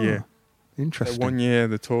positions every year. Interesting. So 1 year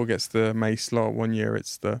the Tour gets the May slot, 1 year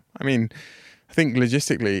it's the... I think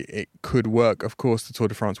logistically it could work. Of course, the Tour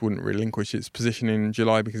de France wouldn't relinquish its position in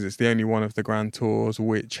July because it's the only one of the Grand Tours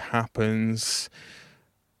which happens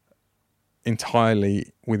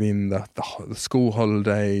entirely within the school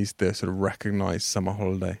holidays, the sort of recognised summer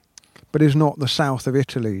holiday. But is not the south of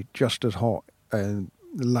Italy just as hot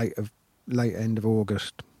late end of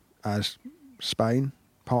August as Spain?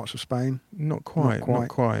 Parts of Spain? Not quite.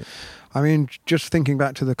 I mean, just thinking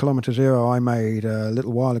back to the Kilometre Zero I made a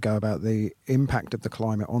little while ago about the impact of the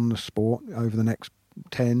climate on the sport over the next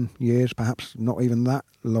 10 years, perhaps not even that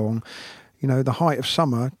long. You know, the height of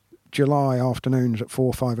summer, July afternoons at 4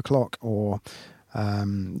 or 5 o'clock, or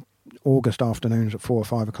August afternoons at 4 or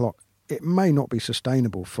 5 o'clock, it may not be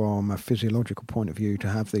sustainable from a physiological point of view to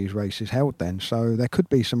have these races held then. So there could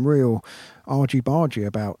be some real argy-bargy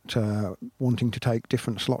about wanting to take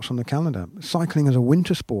different slots on the calendar. Cycling as a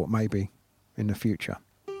winter sport, maybe, in the future.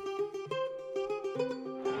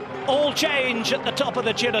 All change at the top of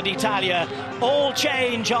the Giro d'Italia. All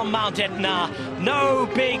change on Mount Etna. No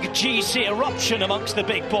big GC eruption amongst the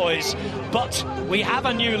big boys. But we have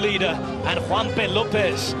a new leader, and Juanpe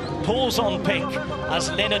Lopez pulls on pink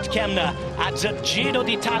as Lennart Kemna adds a Giro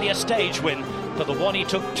d'Italia stage win to the one he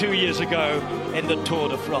took 2 years ago in the Tour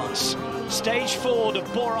de France. Stage 4 to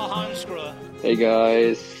Bora Hansgrohe. Hey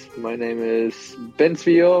guys, my name is Ben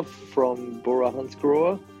Svio from Bora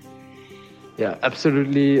Hansgrohe. Yeah,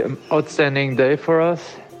 absolutely outstanding day for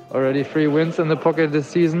us. Already 3 wins in the pocket this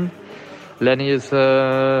season. Lenny is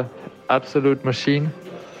an absolute machine.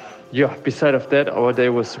 Yeah, beside of that, our day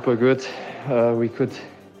was super good. We could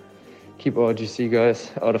keep our GC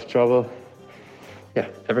guys out of trouble. Yeah,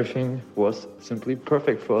 everything was simply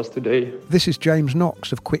perfect for us today. This is James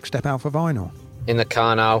Knox of Quick Step Alpha Vinyl. In the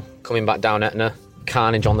car now, coming back down Etna.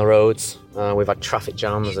 Carnage on the roads. We've had traffic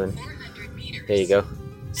jams and there you go.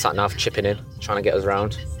 Sat nav chipping in, trying to get us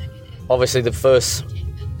round. Obviously the first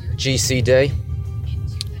GC day,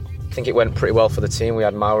 I think it went pretty well for the team. We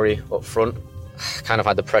had Mauri up front. Kind of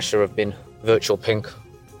had the pressure of being virtual pink.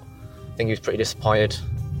 I think he was pretty disappointed.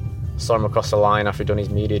 Saw him across the line after he'd done his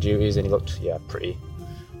media duties and he looked, pretty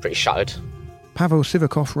shattered. Pavel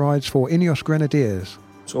Sivakov rides for Ineos Grenadiers.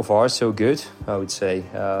 So far, so good, I would say.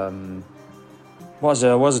 Was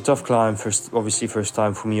a tough climb. First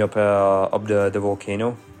time for me up the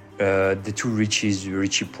volcano. The two Richies,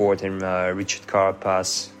 Richie Port and Richard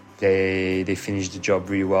Carapaz, they finished the job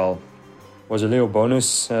really well. Was a little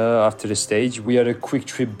bonus after the stage. We had a quick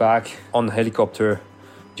trip back on the helicopter,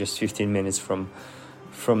 just 15 minutes from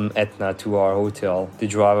Etna to our hotel. The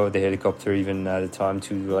driver of the helicopter even had the time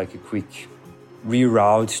to do like a quick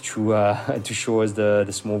reroute to show us the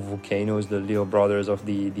small volcanoes, the little brothers of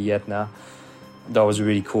the Etna. That was a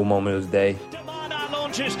really cool moment of the day. Demar now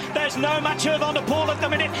launches. There's no Mathieu van der Poel at the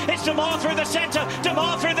minute. It's Demar through the centre.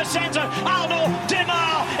 Arnaud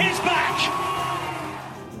Demar is back.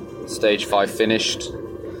 Stage 5 finished.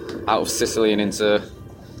 Out of Sicily and into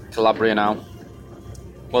Calabria now.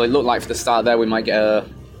 Well, it looked like for the start there we might get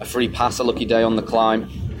a free pass, a lucky day on the climb.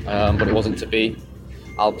 but it wasn't to be.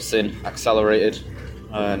 Alpecin accelerated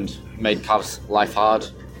and made Cav's life hard.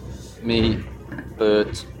 Me,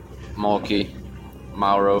 Bert, Morky,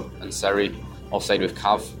 Mauro and Seri all stayed with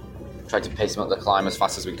Cav. Tried to pace him up the climb as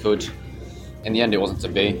fast as we could. In the end, it wasn't to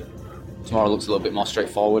be. Tomorrow looks a little bit more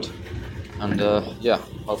straightforward. And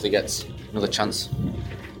hopefully gets another chance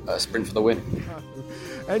at a sprint for the win.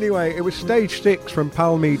 Anyway, it was stage 6 from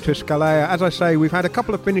Palmi to Scalea. As I say, we've had a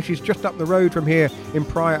couple of finishes just up the road from here in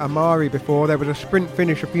Praia Amari before. There was a sprint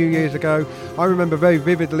finish a few years ago. I remember very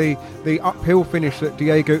vividly the uphill finish that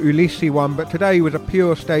Diego Ulissi won, but today was a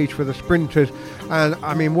pure stage for the sprinters. And,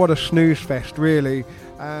 I mean, what a snooze fest, really.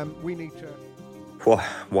 We need to...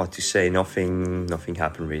 What to say? Nothing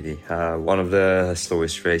happened really. One of the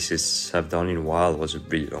slowest races I've done in a while was a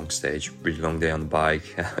really long stage, really long day on the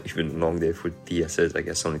bike, even a long day for DSS, I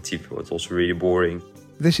guess, on the TP. It's also really boring.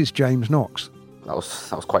 This is James Knox. That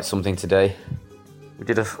was quite something today. We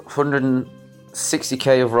did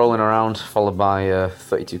 160k of rolling around, followed by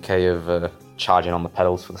 32k of charging on the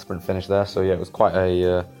pedals for the sprint finish there. So yeah, it was quite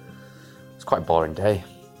a boring day.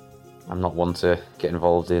 I'm not one to get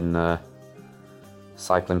involved in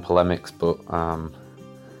cycling polemics, but no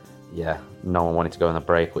one wanted to go on a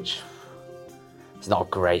break, which is not a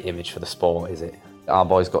great image for the sport, is it? Our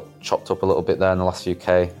boys got chopped up a little bit there in the last few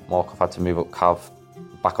K. Morkov had to move up Cav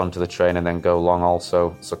back onto the train and then go long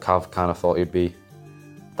also, so Cav kind of thought he'd be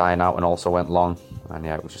dying out and also went long, and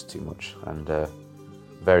yeah, it was just too much. And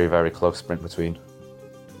very, very close sprint between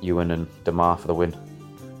Ewan and Demar for the win.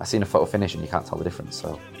 I seen a photo finish and you can't tell the difference,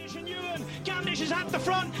 so. Cavendish is at the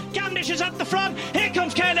front. Cavendish is at the front. Here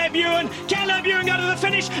comes Caleb Ewan. Caleb Ewan go to the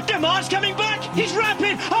finish. Demar's coming back. He's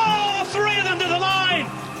rapid. Oh, 3 of them to the line.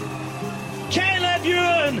 Caleb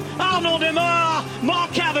Ewan, Arnaud Demar,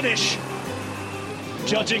 Mark Cavendish.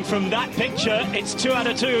 Judging from that picture, it's 2 out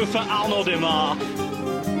of 2 for Arnaud Demar.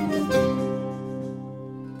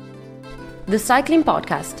 The Cycling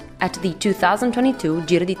Podcast at the 2022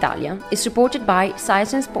 Giro d'Italia is supported by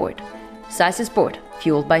Science and Sport. Science and Sport,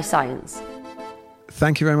 fueled by science.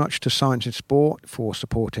 Thank you very much to Science in Sport for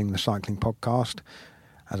supporting the Cycling Podcast.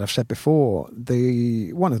 As I've said before,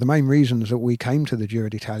 one of the main reasons that we came to the Giro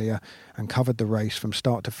d'Italia and covered the race from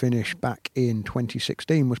start to finish back in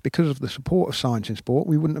 2016 was because of the support of Science in Sport.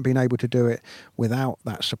 We wouldn't have been able to do it without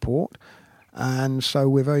that support. And so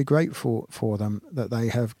we're very grateful for them that they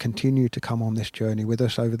have continued to come on this journey with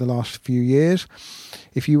us over the last few years.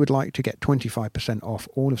 If you would like to get 25% off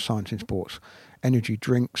all of Science in Sport's energy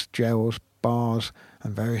drinks, gels, bars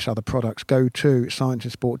and various other products, go to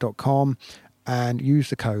scienceinsport.com and use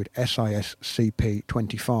the code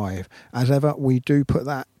SISCP25. As ever, we do put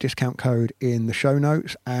that discount code in the show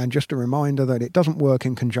notes, and just a reminder that it doesn't work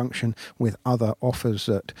in conjunction with other offers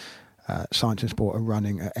that Science and Sport are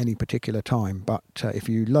running at any particular time. But if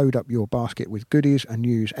you load up your basket with goodies and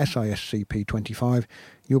use SISCP25,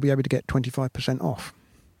 you'll be able to get 25% off.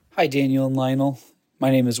 Hi, Daniel and Lionel. My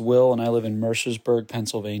name is Will, and I live in Mercersburg,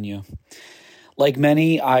 Pennsylvania. Like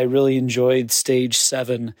many, I really enjoyed Stage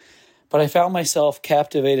 7, but I found myself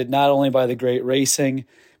captivated not only by the great racing,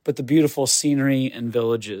 but the beautiful scenery and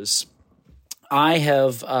villages. I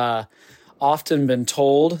have often been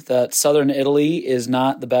told that southern Italy is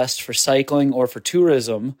not the best for cycling or for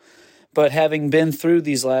tourism, but having been through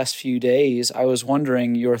these last few days, I was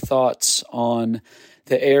wondering your thoughts on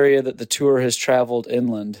the area that the tour has traveled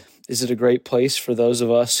inland. Is it a great place for those of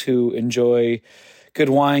us who enjoy good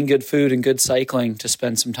wine, good food, and good cycling to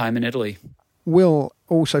spend some time in Italy? Will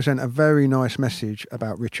also sent a very nice message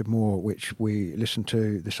about Richard Moore, which we listened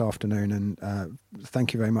to this afternoon, and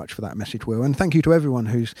thank you very much for that message, Will. And thank you to everyone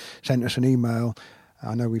who's sent us an email.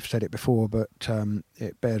 I know we've said it before, but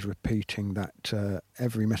it bears repeating that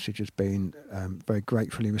every message has been very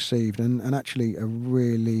gratefully received and actually a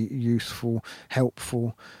really useful,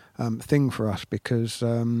 helpful thing for us, because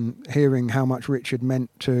hearing how much Richard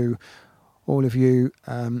meant to all of you,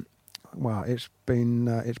 it's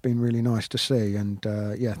been really nice to see. And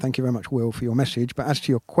thank you very much, Will, for your message. But as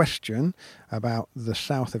to your question about the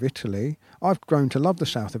south of Italy, I've grown to love the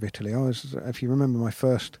south of Italy. If you remember my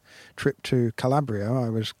first trip to Calabria, I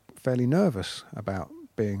was fairly nervous about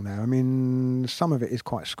being there. I mean, some of it is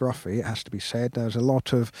quite scruffy, it has to be said. There's a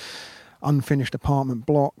lot of unfinished apartment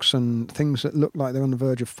blocks and things that look like they're on the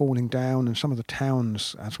verge of falling down, and some of the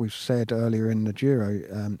towns, as we've said earlier in the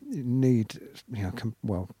Giro, need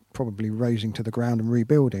probably razing to the ground and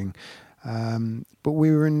rebuilding. But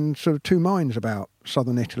we were in sort of two minds about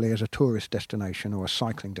southern Italy as a tourist destination or a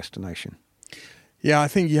cycling destination. Yeah, I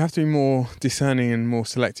think you have to be more discerning and more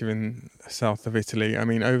selective in south of Italy. I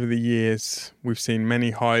mean, over the years, we've seen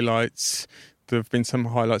many highlights there have been some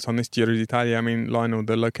highlights on this Giro d'Italia. I mean, Lionel,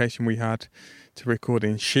 the location we had to record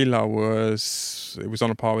in Scilla was on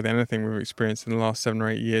a par with anything we've experienced in the last 7 or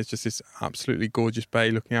 8 years. Just this absolutely gorgeous bay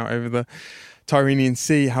looking out over the Tyrrhenian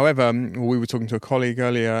Sea. However, we were talking to a colleague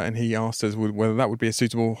earlier and he asked us whether that would be a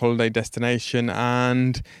suitable holiday destination,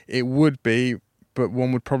 and it would be, but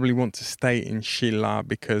one would probably want to stay in Scilla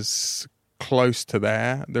because close to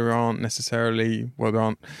there aren't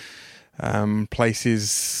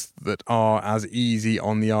places that are as easy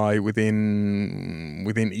on the eye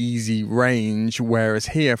within easy range, whereas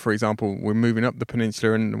here, for example, we're moving up the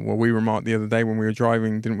peninsula, and we remarked the other day when we were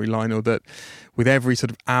driving, didn't we, Lionel, that with every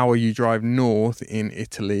sort of hour you drive north in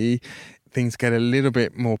Italy, things get a little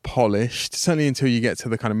bit more polished, certainly until you get to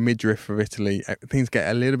the kind of midriff of Italy. Things get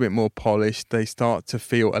a little bit more polished. They start to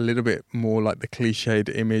feel a little bit more like the cliched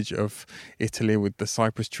image of Italy with the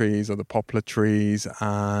cypress trees or the poplar trees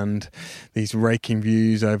and these raking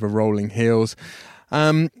views over rolling hills.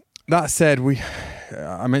 That said,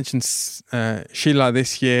 I mentioned Scilla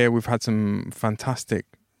this year. We've had some fantastic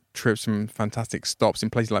trips, some fantastic stops in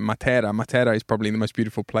places like Matera. Matera is probably the most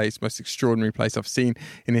beautiful place, most extraordinary place I've seen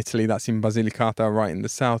in Italy. That's in Basilicata, right in the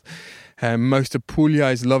south. Most of Puglia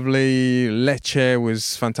is lovely. Lecce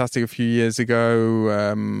was fantastic a few years ago.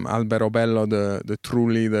 Alberobello, the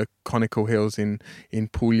Trulli, the conical hills in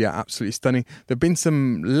Puglia, absolutely stunning. There have been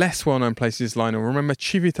some less well-known places, Lionel. Remember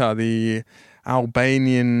Civita, the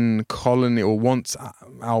Albanian colony, or once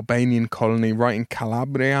Albanian colony, right in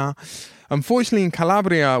Calabria. Unfortunately, in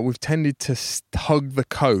Calabria, we've tended to hug the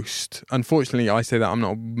coast. Unfortunately, I say that I'm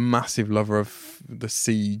not a massive lover of the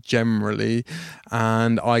sea generally,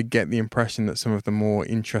 and I get the impression that some of the more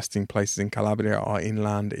interesting places in Calabria are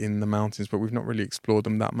inland in the mountains, but we've not really explored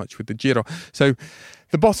them that much with the Giro. So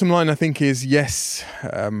the bottom line, I think, is yes,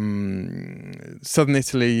 southern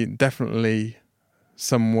Italy, definitely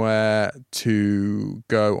somewhere to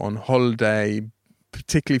go on holiday,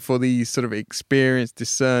 particularly for the sort of experienced,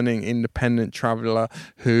 discerning, independent traveller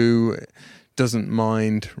who doesn't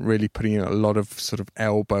mind really putting in a lot of sort of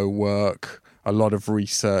elbow work, a lot of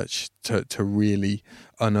research to really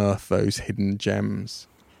unearth those hidden gems.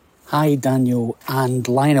 Hi, Daniel and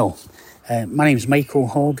Lionel. My name's Michael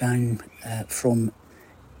Hogg. I'm from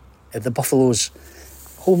the Buffalo's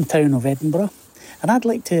hometown of Edinburgh. And I'd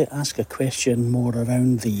like to ask a question more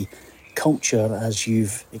around the culture as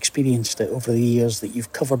you've experienced it over the years that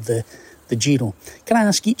you've covered the Giro. Can I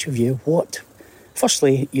ask each of you what,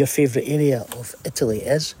 firstly, your favourite area of Italy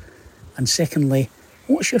is, and secondly,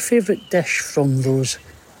 what's your favourite dish from those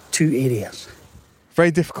two areas?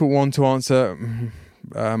 Very difficult one to answer.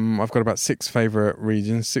 I've got about 6 favourite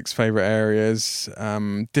regions, 6 favourite areas.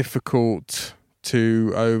 Difficult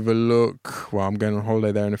to overlook. Well, I'm going on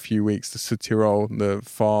holiday there in a few weeks, the Südtirol, the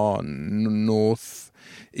far north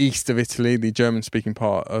east of Italy, the German-speaking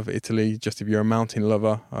part of Italy. Just if you're a mountain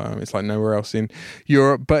lover, it's like nowhere else in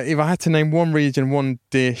Europe. But if I had to name one region, one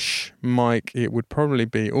dish, Mike, it would probably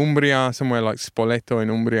be Umbria, somewhere like Spoleto in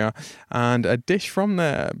Umbria, and a dish from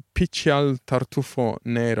there, picci al tartufo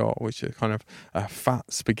nero, which is kind of a fat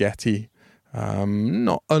spaghetti,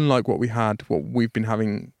 not unlike what we've been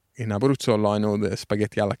having in Abruzzo, Lionel, the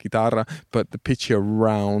spaghetti alla chitarra, but the picci are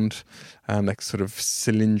round, they're sort of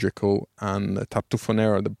cylindrical, and the tartufo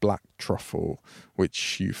nero, the black truffle,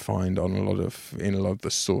 which you find in a lot of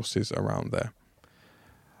the sauces around there.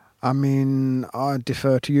 I mean, I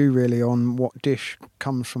defer to you really on what dish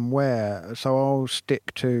comes from where, so I'll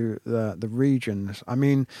stick to the regions. I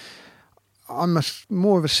mean, I'm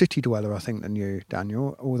more of a city dweller, I think, than you,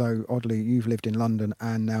 Daniel, although oddly you've lived in London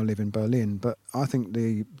and now live in Berlin. But I think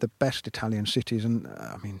the best Italian cities, and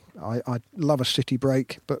I mean, I love a city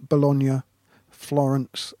break, but Bologna,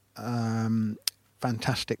 Florence,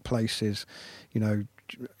 fantastic places. You know,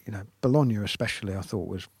 Bologna especially I thought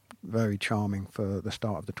was very charming for the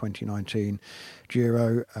start of the 2019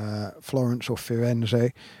 Giro. Florence or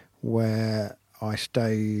Firenze, where I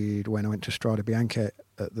stayed when I went to Strade Bianche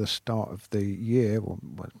at the start of the year, or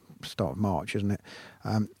start of March, isn't it?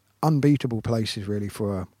 Unbeatable places really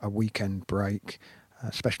for a weekend break,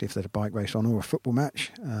 especially if there's a bike race on or a football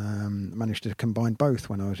match. Managed to combine both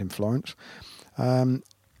when I was in Florence.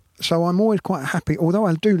 So I'm always quite happy, although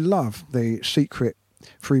I do love the secret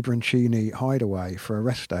Fribrancini hideaway for a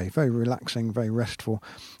rest day. Very relaxing, very restful.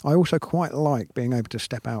 I also quite like being able to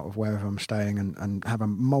step out of wherever I'm staying and have a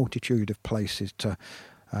multitude of places to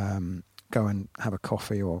go and have a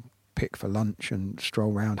coffee or pick for lunch and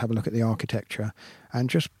stroll around, have a look at the architecture and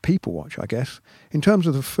just people watch, I guess. In terms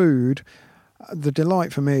of the food, the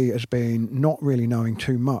delight for me has been not really knowing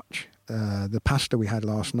too much. The pasta we had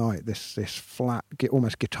last night, this flat,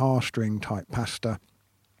 almost guitar string type pasta,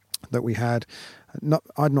 that we had.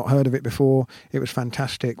 I'd not heard of it before. It was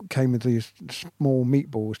fantastic. Came with these small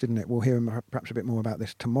meatballs, didn't it? We'll hear perhaps a bit more about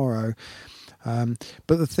this tomorrow. But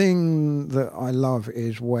the thing that I love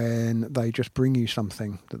is when they just bring you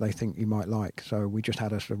something that they think you might like. So we just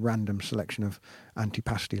had a sort of random selection of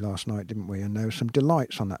antipasti last night, didn't we? And there was some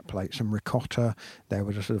delights on that plate, some ricotta. There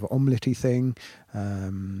was a sort of omelette-y thing.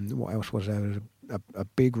 What else was there? There was a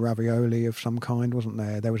big ravioli of some kind, wasn't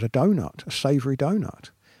there? There was a donut, a savoury donut.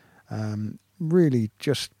 Really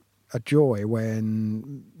just a joy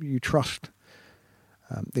when you trust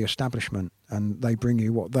the establishment and they bring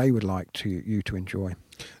you what they would like you to enjoy.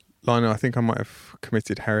 Lionel, I think I might have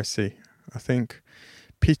committed heresy. I think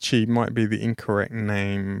Pici might be the incorrect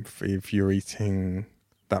name if you're eating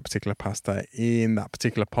that particular pasta in that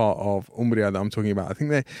particular part of Umbria that I'm talking about. I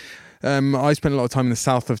think I spent a lot of time in the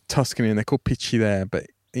south of Tuscany and they're called Pici there, but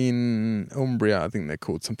in Umbria, I think they're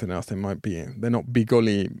called something else. They're not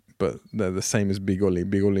bigoli, but they're the same as bigoli.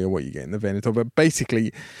 Bigoli are what you get in the Veneto. But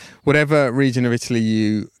basically, whatever region of Italy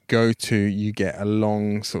you go to, you get a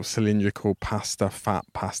long sort of cylindrical pasta, fat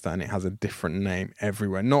pasta, and it has a different name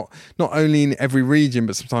everywhere. Not only in every region,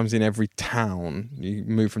 but sometimes in every town. You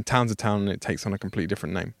move from town to town and it takes on a completely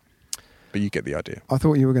different name. But you get the idea. I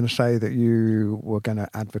thought you were going to say that you were going to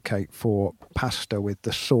advocate for pasta with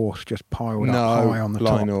the sauce just piled up high on the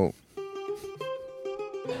Lionel. top.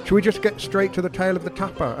 Should we just get straight to the tale of the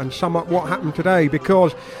tapper and sum up what happened today?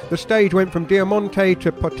 Because the stage went from Diamonte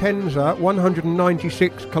to Potenza,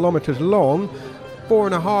 196 kilometres long,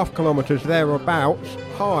 4.5 kilometres thereabouts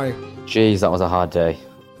high. Jeez, that was a hard day.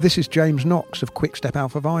 This is James Knox of Quick Step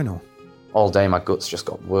Alpha Vinyl. All day my guts just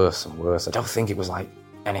got worse and worse. I don't think it was like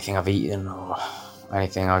anything I've eaten or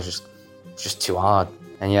anything. I was just too hard.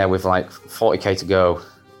 And yeah, with like 40k to go,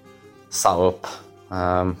 sat up,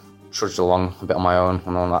 trudged along a bit on my own,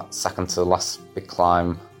 and on that second to last big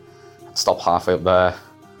climb, stop halfway up there,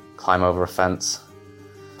 climb over a fence,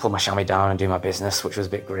 pull my chamois down and do my business, which was a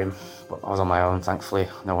bit grim, but I was on my own, thankfully,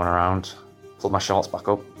 no one around. Pulled my shorts back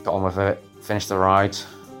up, got on with it, finished the ride,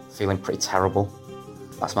 feeling pretty terrible.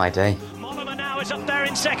 That's my day. Is up there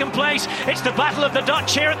in second place. It's the battle of the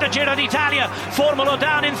Dutch here at the Giro d'Italia. Formolo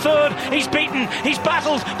down in third. He's beaten, he's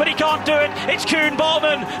battled, but he can't do it. It's Koen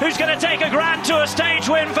Bouwman who's going to take a Grand Tour stage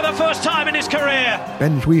win for the first time in his career.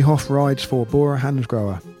 Ben Zwiehoff rides for Bora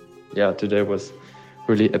Hansgrohe. Yeah, today was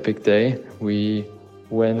really epic day. We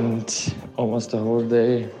went almost the whole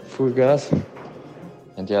day full gas.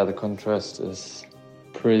 And yeah, the contrast is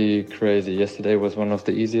pretty crazy. Yesterday was one of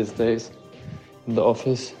the easiest days in the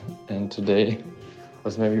office, and today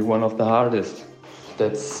was maybe one of the hardest.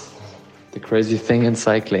 That's the crazy thing in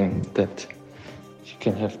cycling, that you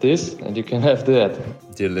can have this and you can have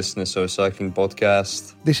that. Dear listeners of Cycling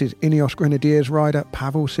Podcast. This is Ineos Grenadiers rider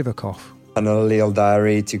Pavel Sivakov. Another little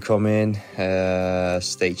diary to come in,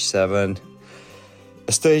 stage 7.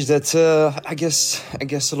 A stage that I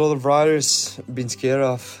guess a lot of riders have been scared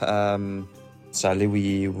of. Sadly,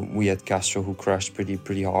 we had Castro who crashed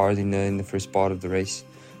pretty hard in the first part of the race.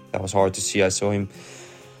 That was hard to see. I saw him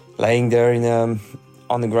laying there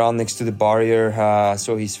on the ground next to the barrier. I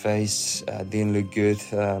saw his face. Didn't look good.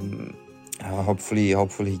 Hopefully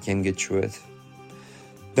he can get through it.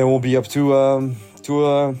 Then we'll be up to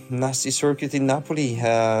a nasty circuit in Napoli.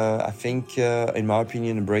 I think, in my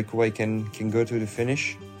opinion, a breakaway can go to the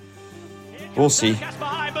finish. We'll see.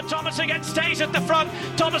 Behind, but Thomas again stays at the front.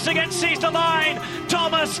 Thomas again sees the line.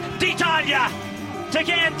 Thomas d'Italia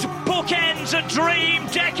again bookends a dream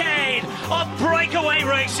decade of breakaway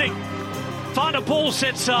racing. Van der Poel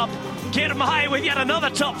sits up. Girmay with yet another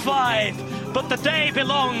top 5. But the day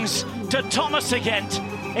belongs to Thomas again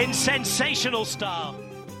in sensational style.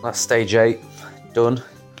 That's stage 8 done.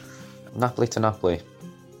 Napoli to Napoli.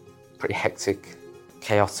 Pretty hectic,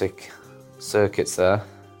 chaotic circuits there.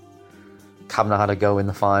 Cabna had a go in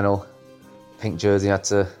the final. Pink jersey had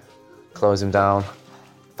to close him down.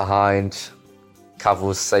 Behind, Cav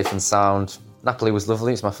was safe and sound. Napoli was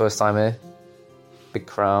lovely. It's my first time here. Big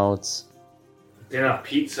crowds. Didn't have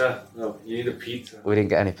pizza. No, you need a pizza. We didn't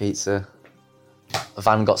get any pizza. The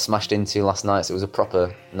van got smashed into last night, so it was a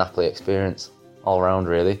proper Napoli experience all round,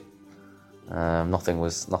 really. Nothing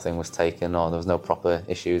was taken, or there was no proper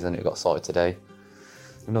issues, and it got sorted today.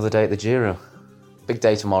 Another day at the Giro. Big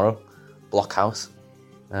day tomorrow. Blockhouse.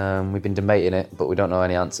 We've been debating it, but we don't know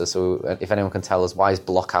any answer. So if anyone can tell us why is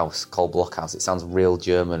Blockhouse called Blockhouse, it sounds real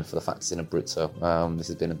German for the fact it's in Abruzzo. This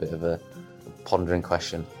has been a bit of a pondering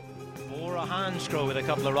question. Bora Hansgrohe with a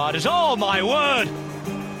couple of riders. Oh my word!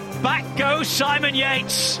 Back goes Simon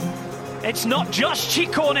Yates. It's not just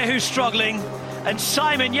Ciccone who's struggling. And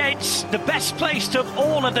Simon Yates, the best placed of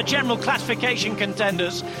all of the general classification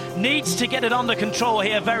contenders, needs to get it under control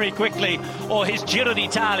here very quickly, or his Giro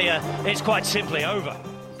d'Italia is quite simply over.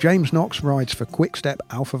 James Knox rides for Quick-Step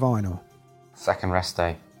Alpha Vinyl. Second rest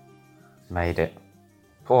day. Made it.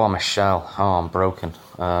 Poor Michelle. Oh, I'm broken.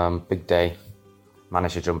 Big day.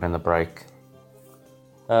 Managed to jump in the break.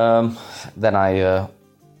 Then I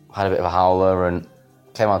had a bit of a howler and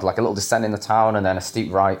came out like a little descent in the town and then a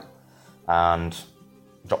steep right and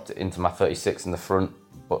dropped it into my 36 in the front.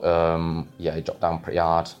 But it dropped down pretty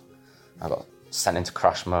hard. I got sent into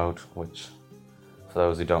crash mode, which for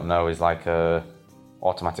those who don't know is like a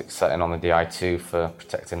automatic setting on the Di2 for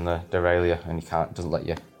protecting the derailleur, and doesn't let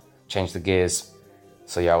you change the gears.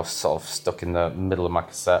 So yeah, I was sort of stuck in the middle of my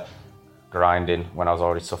cassette, grinding when I was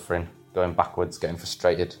already suffering, going backwards, getting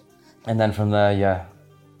frustrated. And then from there,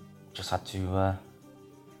 just had to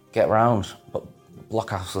get round. But the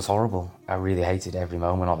blockhouse was horrible. I really hated every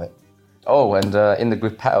moment of it. Oh, and in the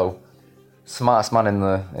gruppetto, smartest man in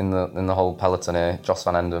the whole peloton here, Jos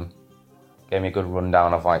van Endem, gave me a good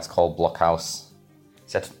rundown of why it's called blockhouse. He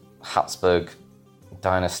said Habsburg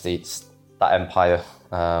dynasty, that empire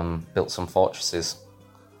built some fortresses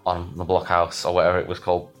on the blockhouse or whatever it was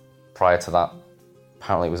called prior to that.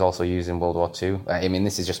 Apparently it was also used in World War II. I mean,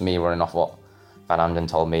 this is just me running off what Van Anden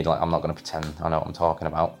told me. Like, I'm not going to pretend I know what I'm talking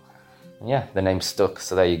about. And yeah, the name stuck,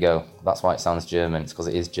 so there you go. That's why it sounds German. It's because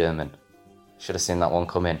it is German. Should have seen that one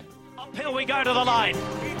come in. Uphill we go to the line.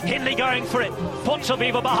 Hindley going for it.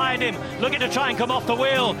 Putzelbeaver behind him, looking to try and come off the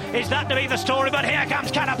wheel. Is that to be the story? But here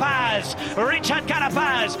comes Carapaz. Richard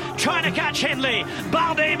Carapaz trying to catch Hindley.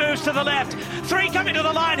 Balde moves to the left. Three coming to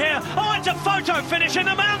the line here. Oh, it's a photo finish in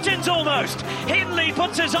the mountains almost. Hindley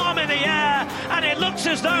puts his arm in the air, and it looks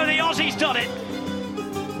as though the Aussie's done it.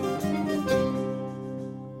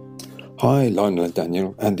 Hi, Lionel and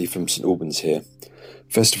Daniel. Andy from St Albans here.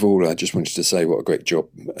 First of all, I just wanted to say what a great job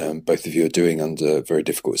both of you are doing under very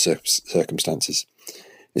difficult circumstances.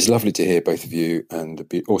 It's lovely to hear both of you and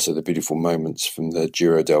also the beautiful moments from the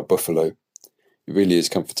Giro del Buffalo. It really is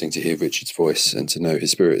comforting to hear Richard's voice and to know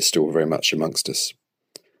his spirit is still very much amongst us.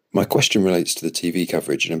 My question relates to the TV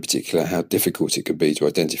coverage and in particular how difficult it can be to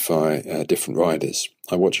identify different riders.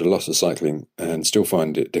 I watch a lot of cycling and still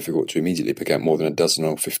find it difficult to immediately pick out more than a dozen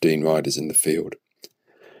or 15 riders in the field.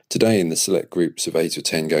 Today, in the select groups of 8 or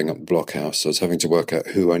 10 going up the blockhouse, I was having to work out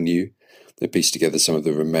who I knew, then piece together some of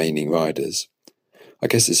the remaining riders. I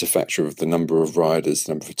guess it's a factor of the number of riders,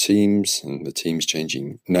 the number of teams, and the teams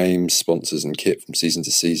changing names, sponsors and kit from season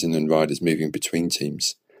to season, and riders moving between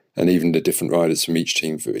teams, and even the different riders from each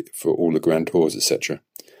team for all the Grand Tours, etc.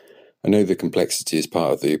 I know the complexity is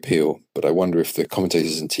part of the appeal, but I wonder if the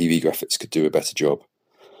commentators and TV graphics could do a better job.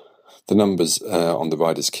 The numbers on the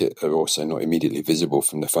rider's kit are also not immediately visible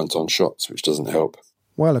from the front-on shots, which doesn't help.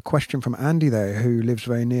 Well, a question from Andy there, who lives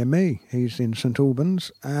very near me. He's in St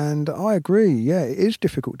Albans, and I agree, yeah, it is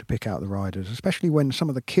difficult to pick out the riders, especially when some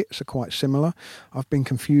of the kits are quite similar. I've been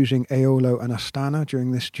confusing Eolo and Astana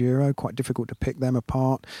during this Giro, quite difficult to pick them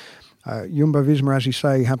apart. Jumbo-Visma, as you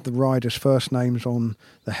say, have the riders' first names on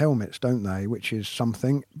the helmets, don't they, which is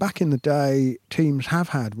something. Back in the day, teams have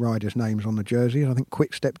had riders' names on the jerseys. I think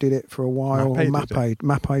Quick-Step did it for a while.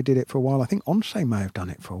 Mapei did it for a while. I think Onsei may have done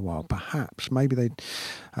it for a while, perhaps. Maybe they...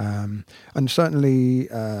 and certainly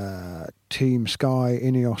Team Sky,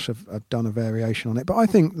 Ineos have done a variation on it. But I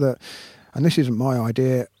think that, and this isn't my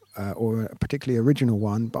idea, or a particularly original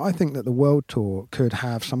one, but I think that the World Tour could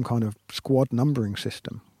have some kind of squad numbering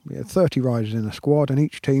system. 30 riders in a squad, and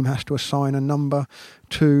each team has to assign a number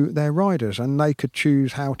to their riders, and they could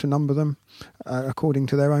choose how to number them according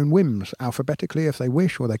to their own whims, alphabetically if they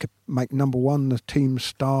wish, or they could make number one the team's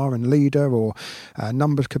star and leader, or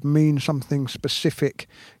numbers could mean something specific.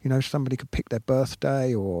 You know, somebody could pick their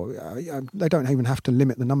birthday, or they don't even have to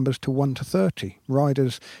limit the numbers to 1 to 30.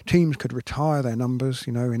 Teams could retire their numbers,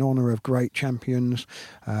 you know, in honour of great champions,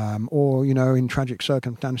 or, you know, in tragic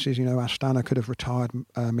circumstances, you know, Astana could have retired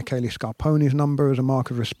Michele Scarpone's number as a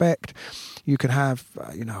mark of respect. You could have,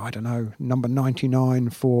 number 99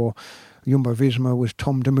 for Jumbo-Visma was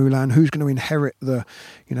Tom Dumoulin. Who's going to inherit the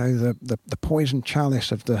poison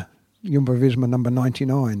chalice of the Jumbo-Visma number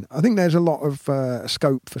 99? I think there's a lot of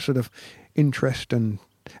scope for sort of interest, and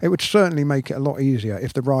it would certainly make it a lot easier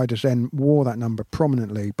if the riders then wore that number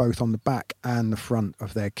prominently, both on the back and the front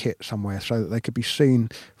of their kit somewhere, so that they could be seen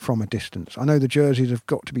from a distance. I know the jerseys have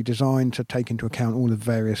got to be designed to take into account all the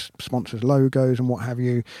various sponsors' logos and what have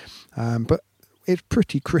you, but it's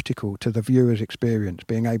pretty critical to the viewer's experience,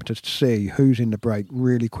 being able to see who's in the break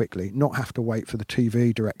really quickly, not have to wait for the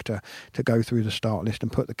TV director to go through the start list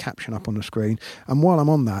and put the caption up on the screen. And while I'm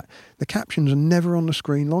on that, the captions are never on the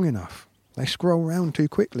screen long enough. They scroll round too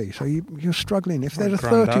quickly, so you're struggling. If there's a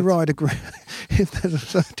 30-rider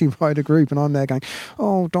group, and I'm there going,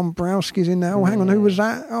 "Oh, Dombrowski's in there. Oh, hang on, who was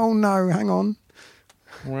that? Oh no, hang on."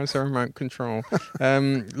 Where's the remote control?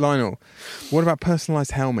 Lionel, what about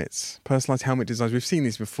personalised helmets? Personalised helmet designs. We've seen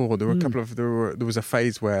these before. There were a couple of there was a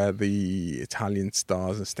phase where the Italian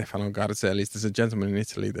stars, Stefano Garzelli, there's a gentleman in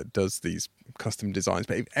Italy that does these custom designs.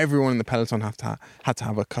 But if everyone in the peloton had to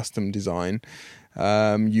have a custom design,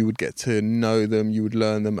 you would get to know them. You would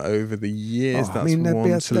learn them over the years. That's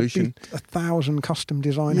one solution. There'd be 1,000 custom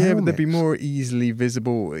design helmets. But they'd be more easily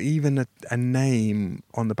visible. Even a name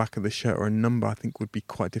on the back of the shirt or a number, I think, would be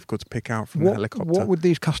quite difficult to pick out from the helicopter. What would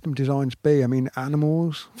these custom designs be? I mean,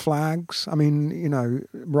 animals, flags. I mean,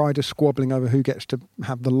 riders squabbling over who gets to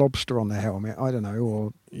have the lobster on their helmet. I don't know.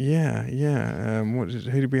 Or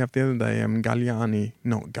who did we have the other day? Galliani.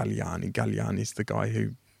 Not Galliani. Galliani's the guy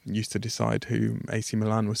who used to decide who AC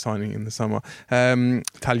Milan was signing in the summer.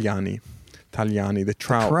 Tagliani, the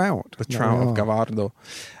trout of Gavardo.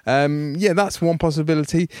 That's one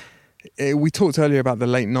possibility. We talked earlier about the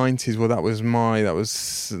late 90s. Well, that was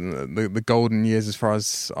the golden years as far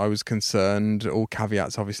as I was concerned. All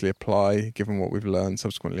caveats obviously apply, given what we've learned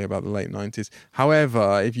subsequently about the late 90s.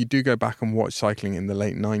 However, if you do go back and watch cycling in the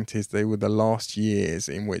late 90s, they were the last years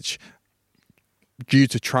in which, due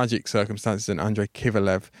to tragic circumstances and Andrei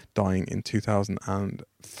Kivilev dying in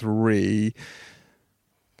 2003,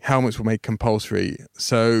 helmets were made compulsory.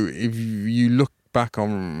 So if you look back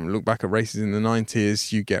at races in the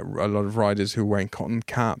 90s, you get a lot of riders who were wearing cotton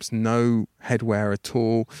caps, no headwear at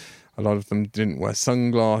all. A lot of them didn't wear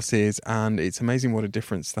sunglasses, and it's amazing what a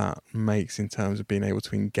difference that makes in terms of being able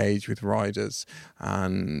to engage with riders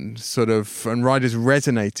and riders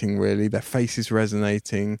resonating, really, their faces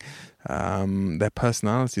resonating, their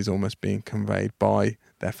personalities almost being conveyed by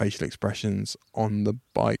their facial expressions on the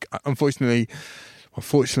bike.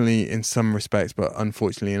 Fortunately in some respects, but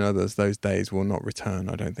unfortunately in others, those days will not return.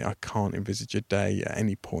 I can't envisage a day at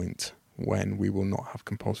any point when we will not have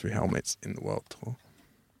compulsory helmets in the World Tour.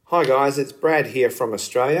 Hi guys, it's Brad here from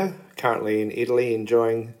Australia, currently in Italy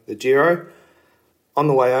enjoying the Giro. On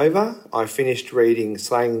the way over, I finished reading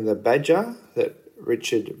Slaying the Badger that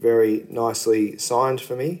Richard very nicely signed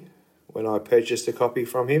for me when I purchased a copy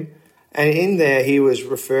from him. And in there he was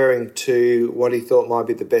referring to what he thought might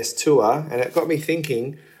be the best tour, and it got me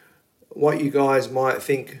thinking what you guys might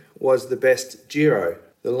think was the best Giro.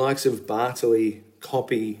 The likes of Bartoli,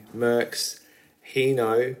 Coppi, Merckx,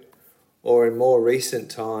 Hino, or in more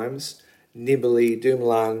recent times, Nibali,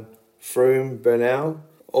 Dumoulin, Froome, Bernal.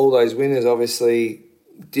 All those winners, obviously,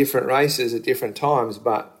 different races at different times,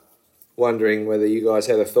 but wondering whether you guys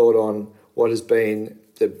had a thought on what has been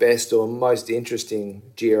the best or most interesting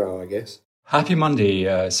Giro, I guess. Happy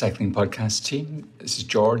Monday, Cycling Podcast team. This is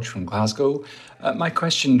George from Glasgow. My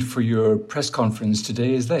question for your press conference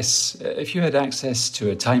today is this. If you had access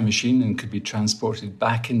to a time machine and could be transported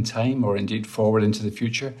back in time or indeed forward into the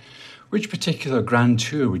future, which particular Grand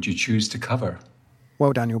Tour would you choose to cover?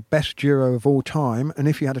 Well, Daniel, best Giro of all time. And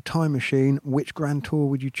if you had a time machine, which Grand Tour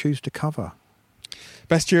would you choose to cover?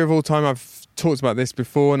 Best Giro of all time, I've talked about this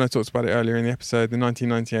before and I talked about it earlier in the episode. The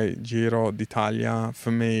 1998 Giro d'Italia,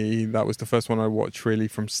 for me, that was the first one I watched really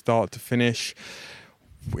from start to finish.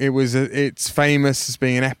 It's famous as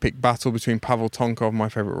being an epic battle between Pavel Tonkov, my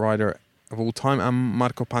favourite rider of all time, and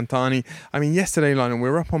Marco Pantani. I mean, yesterday, Lionel, we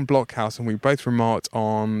were up on Blockhouse and we both remarked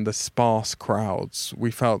on the sparse crowds.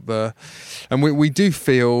 We felt we do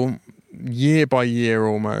feel year by year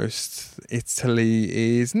almost,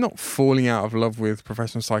 Italy is not falling out of love with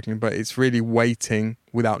professional cycling, but it's really waiting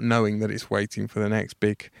without knowing that it's waiting for the next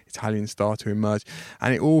big Italian star to emerge.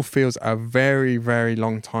 And it all feels a very, very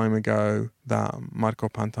long time ago that Marco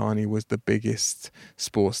Pantani was the biggest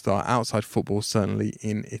sports star outside football, certainly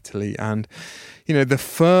in Italy. And, the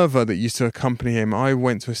fervour that used to accompany him, I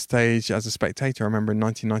went to a stage as a spectator, I remember in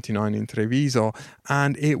 1999 in Treviso,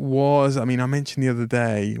 and it was, I mentioned the other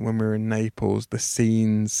day when we were in Naples, the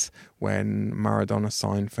scenes when Maradona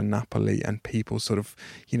signed for Napoli and people sort of,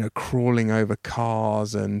 crawling over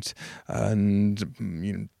cars and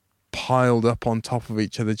piled up on top of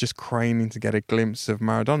each other, just craning to get a glimpse of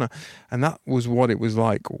Maradona. And that was what it was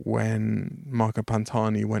like when Marco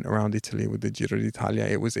Pantani went around Italy with the Giro d'Italia.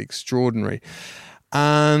 It was extraordinary.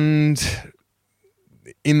 And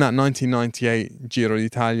in that 1998 Giro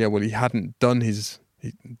d'Italia, well, he hadn't done his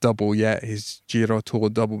double yet, his Giro Tour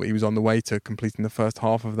double, but he was on the way to completing the first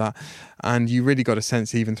half of that. And you really got a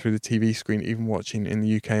sense, even through the TV screen, even watching in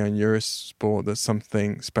the UK on Eurosport, that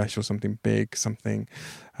something special, something big, something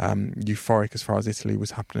euphoric as far as Italy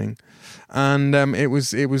was happening. And it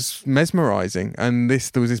was mesmerising. And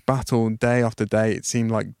there was this battle day after day. It seemed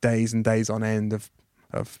like days and days on end of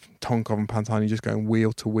Tonkov and Pantani just going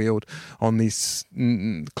wheel to wheel on these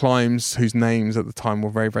climbs whose names at the time were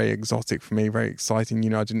very, very exotic for me, very exciting. You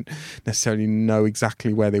know, I didn't necessarily know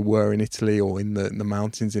exactly where they were in Italy or in the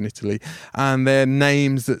mountains in Italy. And they're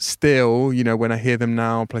names that still, you know, when I hear them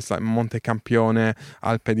now, places like Monte Campione,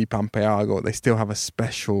 Alpe di Pampeago, they still have a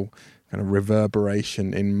special kind of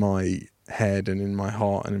reverberation in my head and in my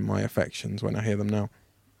heart and in my affections when I hear them now.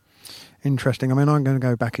 Interesting. I mean, I'm going to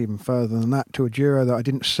go back even further than that to a Giro that I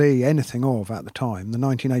didn't see anything of at the time. The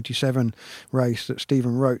 1987 race that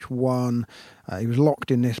Stephen Roche won. He was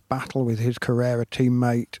locked in this battle with his Carrera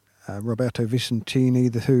teammate, Roberto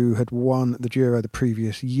Vicentini, who had won the Giro the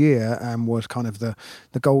previous year and was kind of the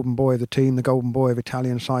golden boy of the team, the golden boy of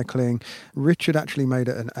Italian cycling. Richard actually made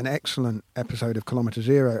an excellent episode of Kilometre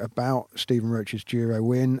Zero about Stephen Roche's Giro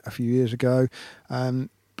win a few years ago.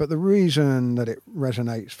 But the reason that it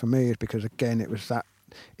resonates for me is because, again, it was that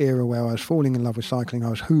era where I was falling in love with cycling. I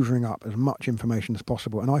was hoovering up as much information as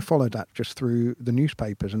possible, and I followed that just through the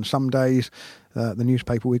newspapers. And some days the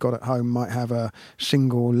newspaper we got at home might have a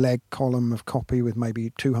single leg column of copy with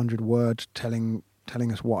maybe 200 words telling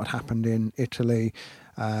us what had happened in Italy.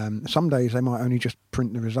 Some days they might only just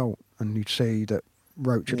print the result, and you'd see that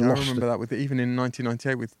Roche had lost. I remember that with even in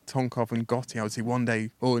 1998 with Tonkov and Gotti. I would see one day,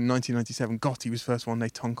 or in 1997, Gotti was first one day,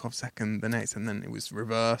 Tonkov second the next, and then it was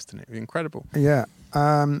reversed, and it was incredible. Yeah,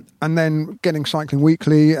 and then getting Cycling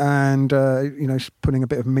Weekly and putting a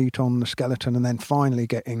bit of meat on the skeleton, and then finally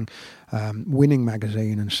getting Winning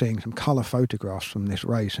magazine and seeing some colour photographs from this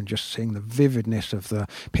race, and just seeing the vividness of the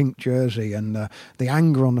pink jersey and the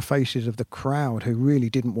anger on the faces of the crowd who really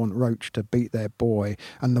didn't want Roche to beat their boy,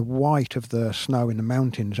 and the white of the snow in the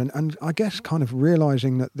mountains, and I guess kind of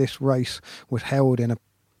realising that this race was held in a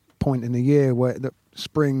point in the year where the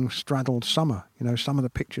spring straddled summer. You know, some of the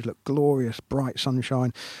pictures look glorious, bright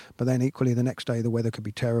sunshine, but then equally the next day the weather could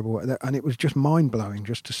be terrible, and it was just mind-blowing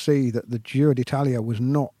just to see that the Giro d'Italia was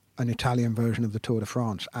not an Italian version of the Tour de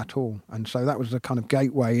France at all. And so that was the kind of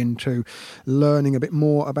gateway into learning a bit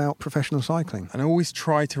more about professional cycling. And I always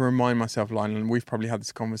try to remind myself, Lionel, and we've probably had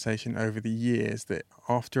this conversation over the years, that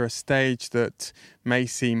after a stage that may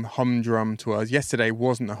seem humdrum to us, yesterday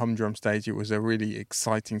wasn't a humdrum stage, it was a really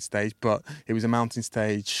exciting stage, but it was a mountain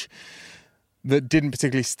stage that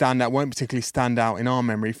won't particularly stand out in our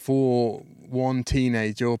memory. For one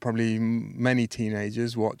teenager, or probably many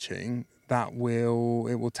teenagers watching, it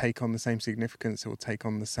will take on the same significance, it will take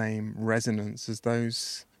on the same resonance as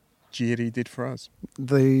those Giri did for us.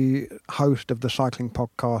 The host of the cycling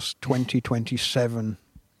podcast 2037,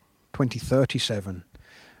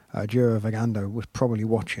 Giro Vagando, was probably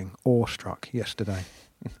watching, awestruck yesterday.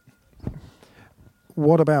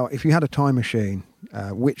 What about, if you had a time machine,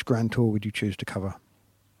 which Grand Tour would you choose to cover?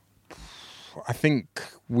 I think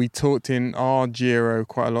we talked in our Giro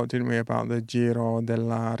quite a lot, didn't we, about the Giro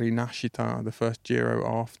della Rinascita, the first Giro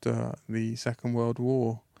after the Second World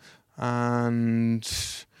War. And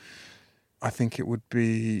I think it would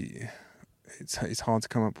be... It's hard to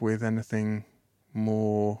come up with anything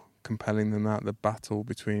more compelling than that, the battle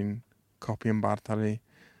between Coppi and Bartali.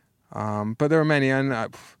 But there are many, and I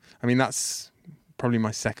mean, that's probably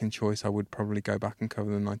my second choice. I would probably go back and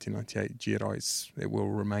cover the 1998 Giro. It will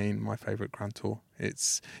remain my favourite Grand Tour.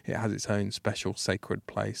 It has its own special sacred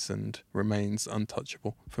place and remains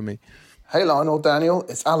untouchable for me. Hey Lionel, Daniel,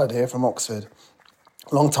 it's Alad here from Oxford.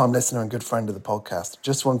 Long-time listener and good friend of the podcast.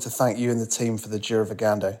 Just wanted to thank you and the team for the Giro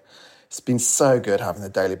Vagando. It's been so good having the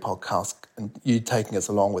daily podcast and you taking us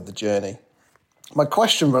along with the journey. My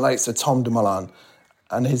question relates to Tom Dumoulin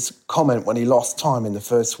and his comment when he lost time in the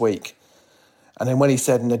first week. And then when he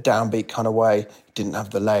said in a downbeat kind of way, he didn't have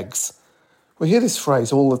the legs. We hear this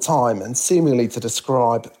phrase all the time and seemingly to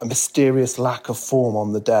describe a mysterious lack of form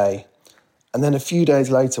on the day. And then a few days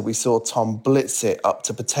later, we saw Tom blitz it up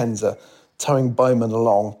to Potenza, towing Bowman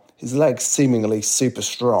along, his legs seemingly super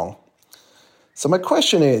strong. So my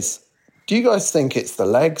question is, do you guys think it's the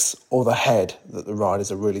legs or the head that the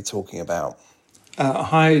riders are really talking about?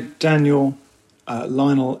 Hi, Daniel,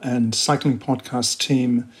 Lionel and Cycling Podcast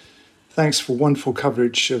team. Thanks for wonderful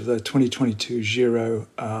coverage of the 2022 Giro.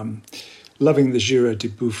 Loving the Giro di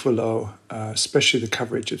Buffalo, especially the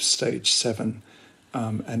coverage of Stage 7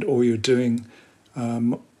 and all you're doing.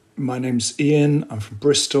 My name's Ian, I'm from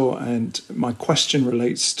Bristol, and my question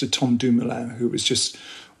relates to Tom Dumoulin, who was just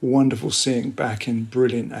wonderful seeing back in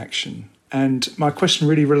brilliant action. And my question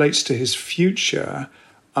really relates to his future.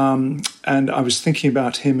 And I was thinking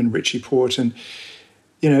about him and Richie Porte. And,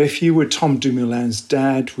 if you were Tom Dumoulin's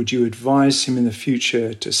dad, would you advise him in the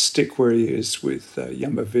future to stick where he is with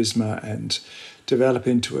Jumbo-Visma and develop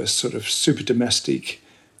into a sort of super domestic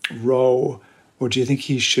role? Or do you think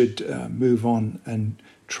he should move on and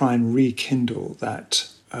try and rekindle that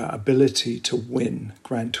ability to win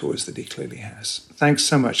Grand Tours that he clearly has? Thanks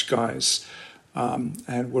so much, guys.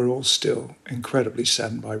 And we're all still incredibly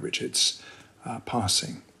saddened by Richard's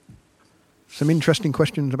passing. Some interesting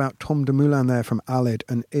questions about Tom Dumoulin there from Aled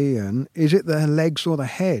and Ian. Is it the legs or the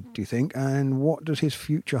head, do you think? And what does his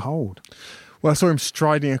future hold? Well, I saw him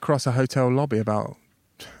striding across a hotel lobby about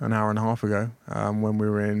an hour and a half ago when we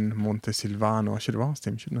were in Montesilvano. I should have asked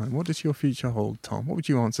him, shouldn't I? What does your future hold, Tom? What would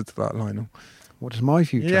you answer to that, Lionel? What does my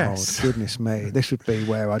future hold? Goodness me. This would be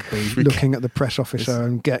where I'd be looking at the press officer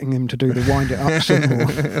and getting him to do the wind it up symbol.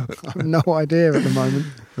 I have no idea at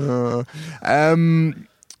the moment.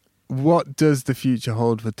 What does the future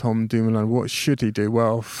hold for Tom Dumoulin? What should he do?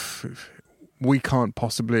 Well, we can't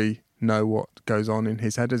possibly know what goes on in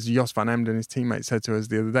his head. As Jos van Emden, his teammate, said to us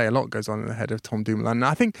the other day, a lot goes on in the head of Tom Dumoulin. And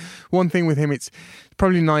I think one thing with him, it's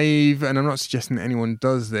probably naive, and I'm not suggesting that anyone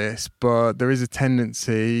does this, but there is a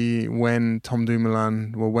tendency when Tom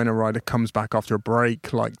Dumoulin, well, when a rider comes back after a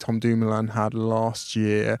break like Tom Dumoulin had last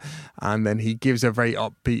year, and then he gives a very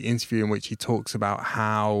upbeat interview in which he talks about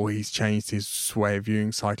how he's changed his way of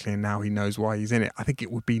viewing cycling and now he knows why he's in it. I think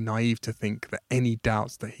it would be naive to think that any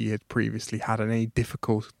doubts that he had previously had and any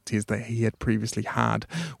difficulties that he had previously had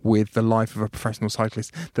with the life of a professional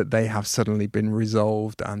cyclist, that they have suddenly been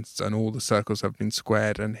resolved and all the circles have been squared,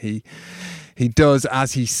 and he does,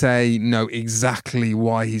 as he say, know exactly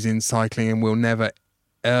why he's in cycling and will never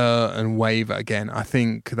err and waver again. I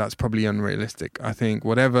think that's probably unrealistic. I think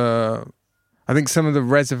some of the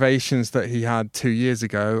reservations that he had 2 years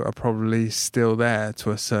ago are probably still there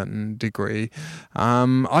to a certain degree.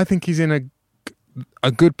 I think he's in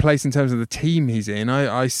a good place in terms of the team he's in.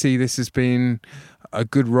 I see this as being a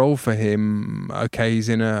good role for him. Okay, he's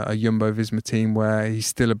in a Jumbo-Visma team where he's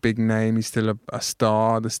still a big name, he's still a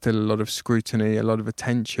star, there's still a lot of scrutiny, a lot of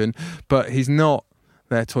attention, but he's not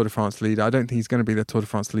their Tour de France leader. I don't think he's going to be their Tour de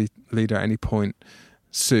France leader at any point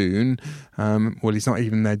soon. Well, he's not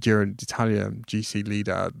even their Giro d'Italia GC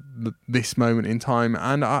leader at this moment in time.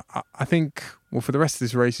 And I think, well, for the rest of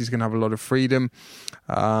this race, he's going to have a lot of freedom.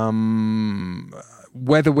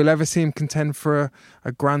 Whether we'll ever see him contend for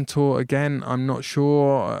a Grand Tour again, I'm not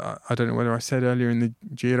sure. I don't know whether I said earlier in the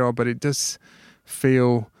Giro, but it does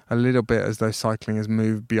feel a little bit as though cycling has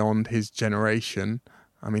moved beyond his generation.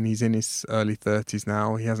 I mean, he's in his early 30s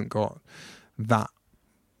now. He hasn't got that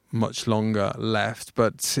much longer left,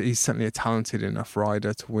 but he's certainly a talented enough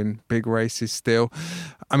rider to win big races still.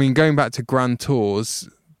 I mean, going back to Grand Tours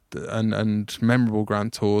and memorable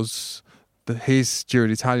Grand Tours, his Giro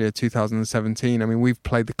d'Italia 2017, I mean, we've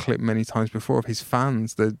played the clip many times before of his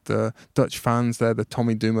fans, the Dutch fans there, the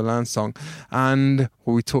Tommy Dumoulin song. And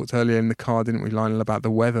we talked earlier in the car, didn't we, Lionel, about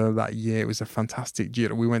the weather that year. It was a fantastic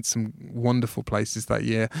Giro. We went to some wonderful places that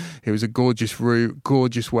year. It was a gorgeous route,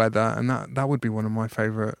 gorgeous weather, and that would be one of my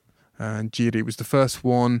favourite Giro. It was the first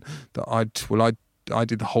one that I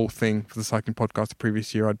did the whole thing for the cycling podcast the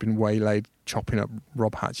previous year. I'd been waylaid chopping up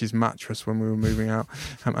Rob Hatch's mattress when we were moving out,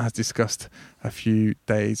 as discussed a few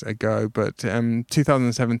days ago. But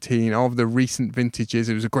 2017, of the recent vintages,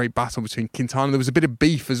 it was a great battle between Quintana. There was a bit of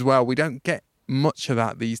beef as well. We don't get much of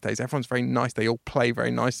that these days. Everyone's very nice. They all play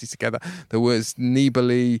very nicely together. There was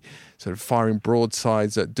Nibali sort of firing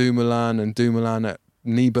broadsides at Dumoulin and Dumoulin at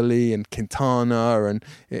Nibali and Quintana, and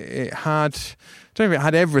it had, I don't know if it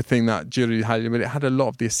had everything that Giro had, but it had a lot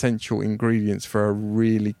of the essential ingredients for a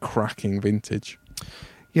really cracking vintage.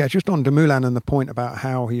 Yeah, just on Dumoulin and the point about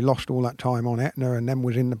how he lost all that time on Etna and then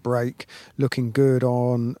was in the break looking good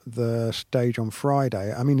on the stage on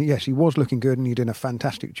Friday. I mean, yes, he was looking good and he did a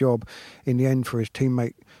fantastic job in the end for his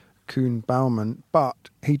teammate Koen Bouwman, but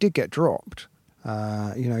he did get dropped.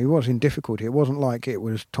 He was in difficulty. It wasn't like it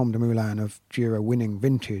was Tom Dumoulin of Giro winning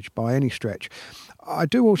vintage by any stretch. I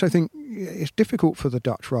do also think it's difficult for the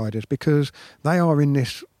Dutch riders because they are in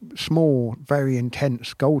this small, very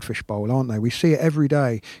intense goldfish bowl, aren't they? We see it every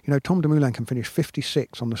day. You know, Tom Dumoulin can finish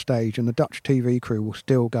 56 on the stage and the Dutch TV crew will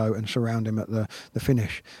still go and surround him at the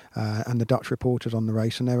finish, and the Dutch reporters on the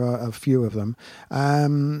race, and there are a few of them.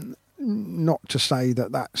 Not to say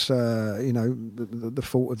that that's the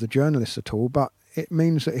fault of the journalists at all, but it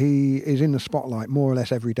means that he is in the spotlight more or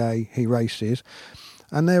less every day he races.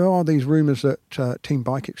 And there are these rumours that Team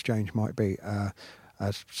Bike Exchange might be a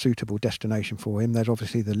suitable destination for him. There's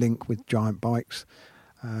obviously the link with Giant Bikes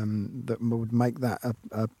that would make that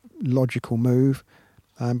a logical move.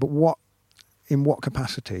 But in what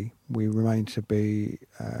capacity, we remain to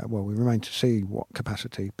see what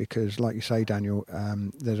capacity, because like you say, Daniel,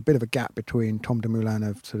 there's a bit of a gap between Tom Dumoulin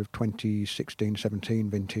of sort of 2016-17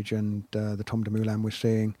 vintage and the Tom Dumoulin we're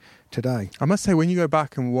seeing today. I must say, when you go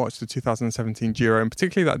back and watch the 2017 Giro, and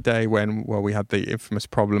particularly that day when we had the infamous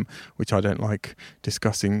problem, which I don't like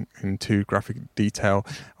discussing in too graphic detail,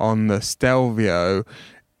 on the Stelvio,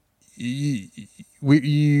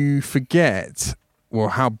 you forget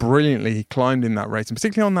how brilliantly he climbed in that race, and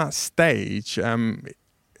particularly on that stage,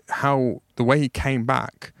 how the way he came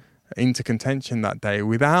back into contention that day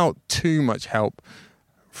without too much help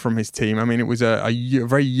from his team. I mean, it was a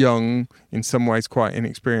very young, in some ways quite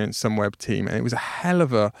inexperienced Sunweb team, and it was a hell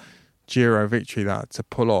of a Giro victory to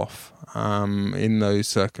pull off in those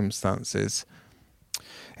circumstances.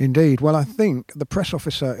 Indeed. Well, I think the press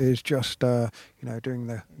officer is just doing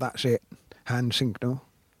the "that's it" hand signal.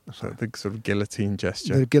 So the sort of guillotine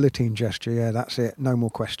gesture. The guillotine gesture, yeah, that's it. No more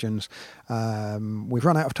questions. We've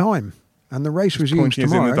run out of time. And the race resumes tomorrow.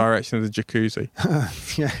 Pointing us in the direction of the jacuzzi.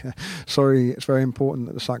 Yeah, sorry, it's very important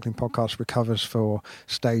that the Cycling Podcast recovers for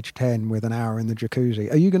stage 10 with an hour in the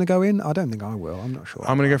jacuzzi. Are you going to go in? I don't think I will. I'm not sure.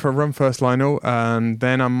 I'm going to go for a run first, Lionel, and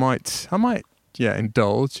then I might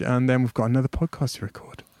indulge, and then we've got another podcast to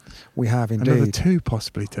record. We have indeed. Another 2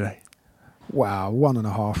 possibly today. Wow,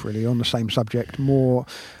 1.5 really on the same subject. More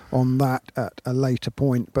on that at a later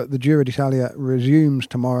point. But the Giro d'Italia resumes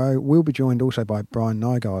tomorrow. We'll be joined also by Brian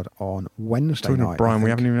Nygaard on Wednesday night. Brian, we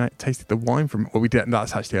haven't even tasted the wine from. Well, we did.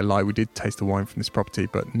 That's actually a lie. We did taste the wine from this property,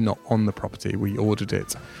 but not on the property. We ordered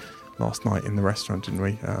it last night in the restaurant, didn't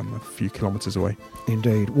we? A few kilometres away.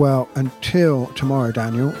 Indeed. Well, until tomorrow,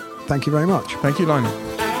 Daniel. Thank you very much. Thank you, Lionel.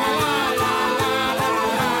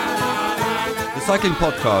 The Cycling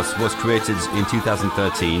Podcast was created in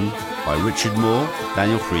 2013 by Richard Moore,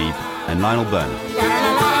 Daniel Freeb and Lionel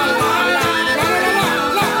Byrne.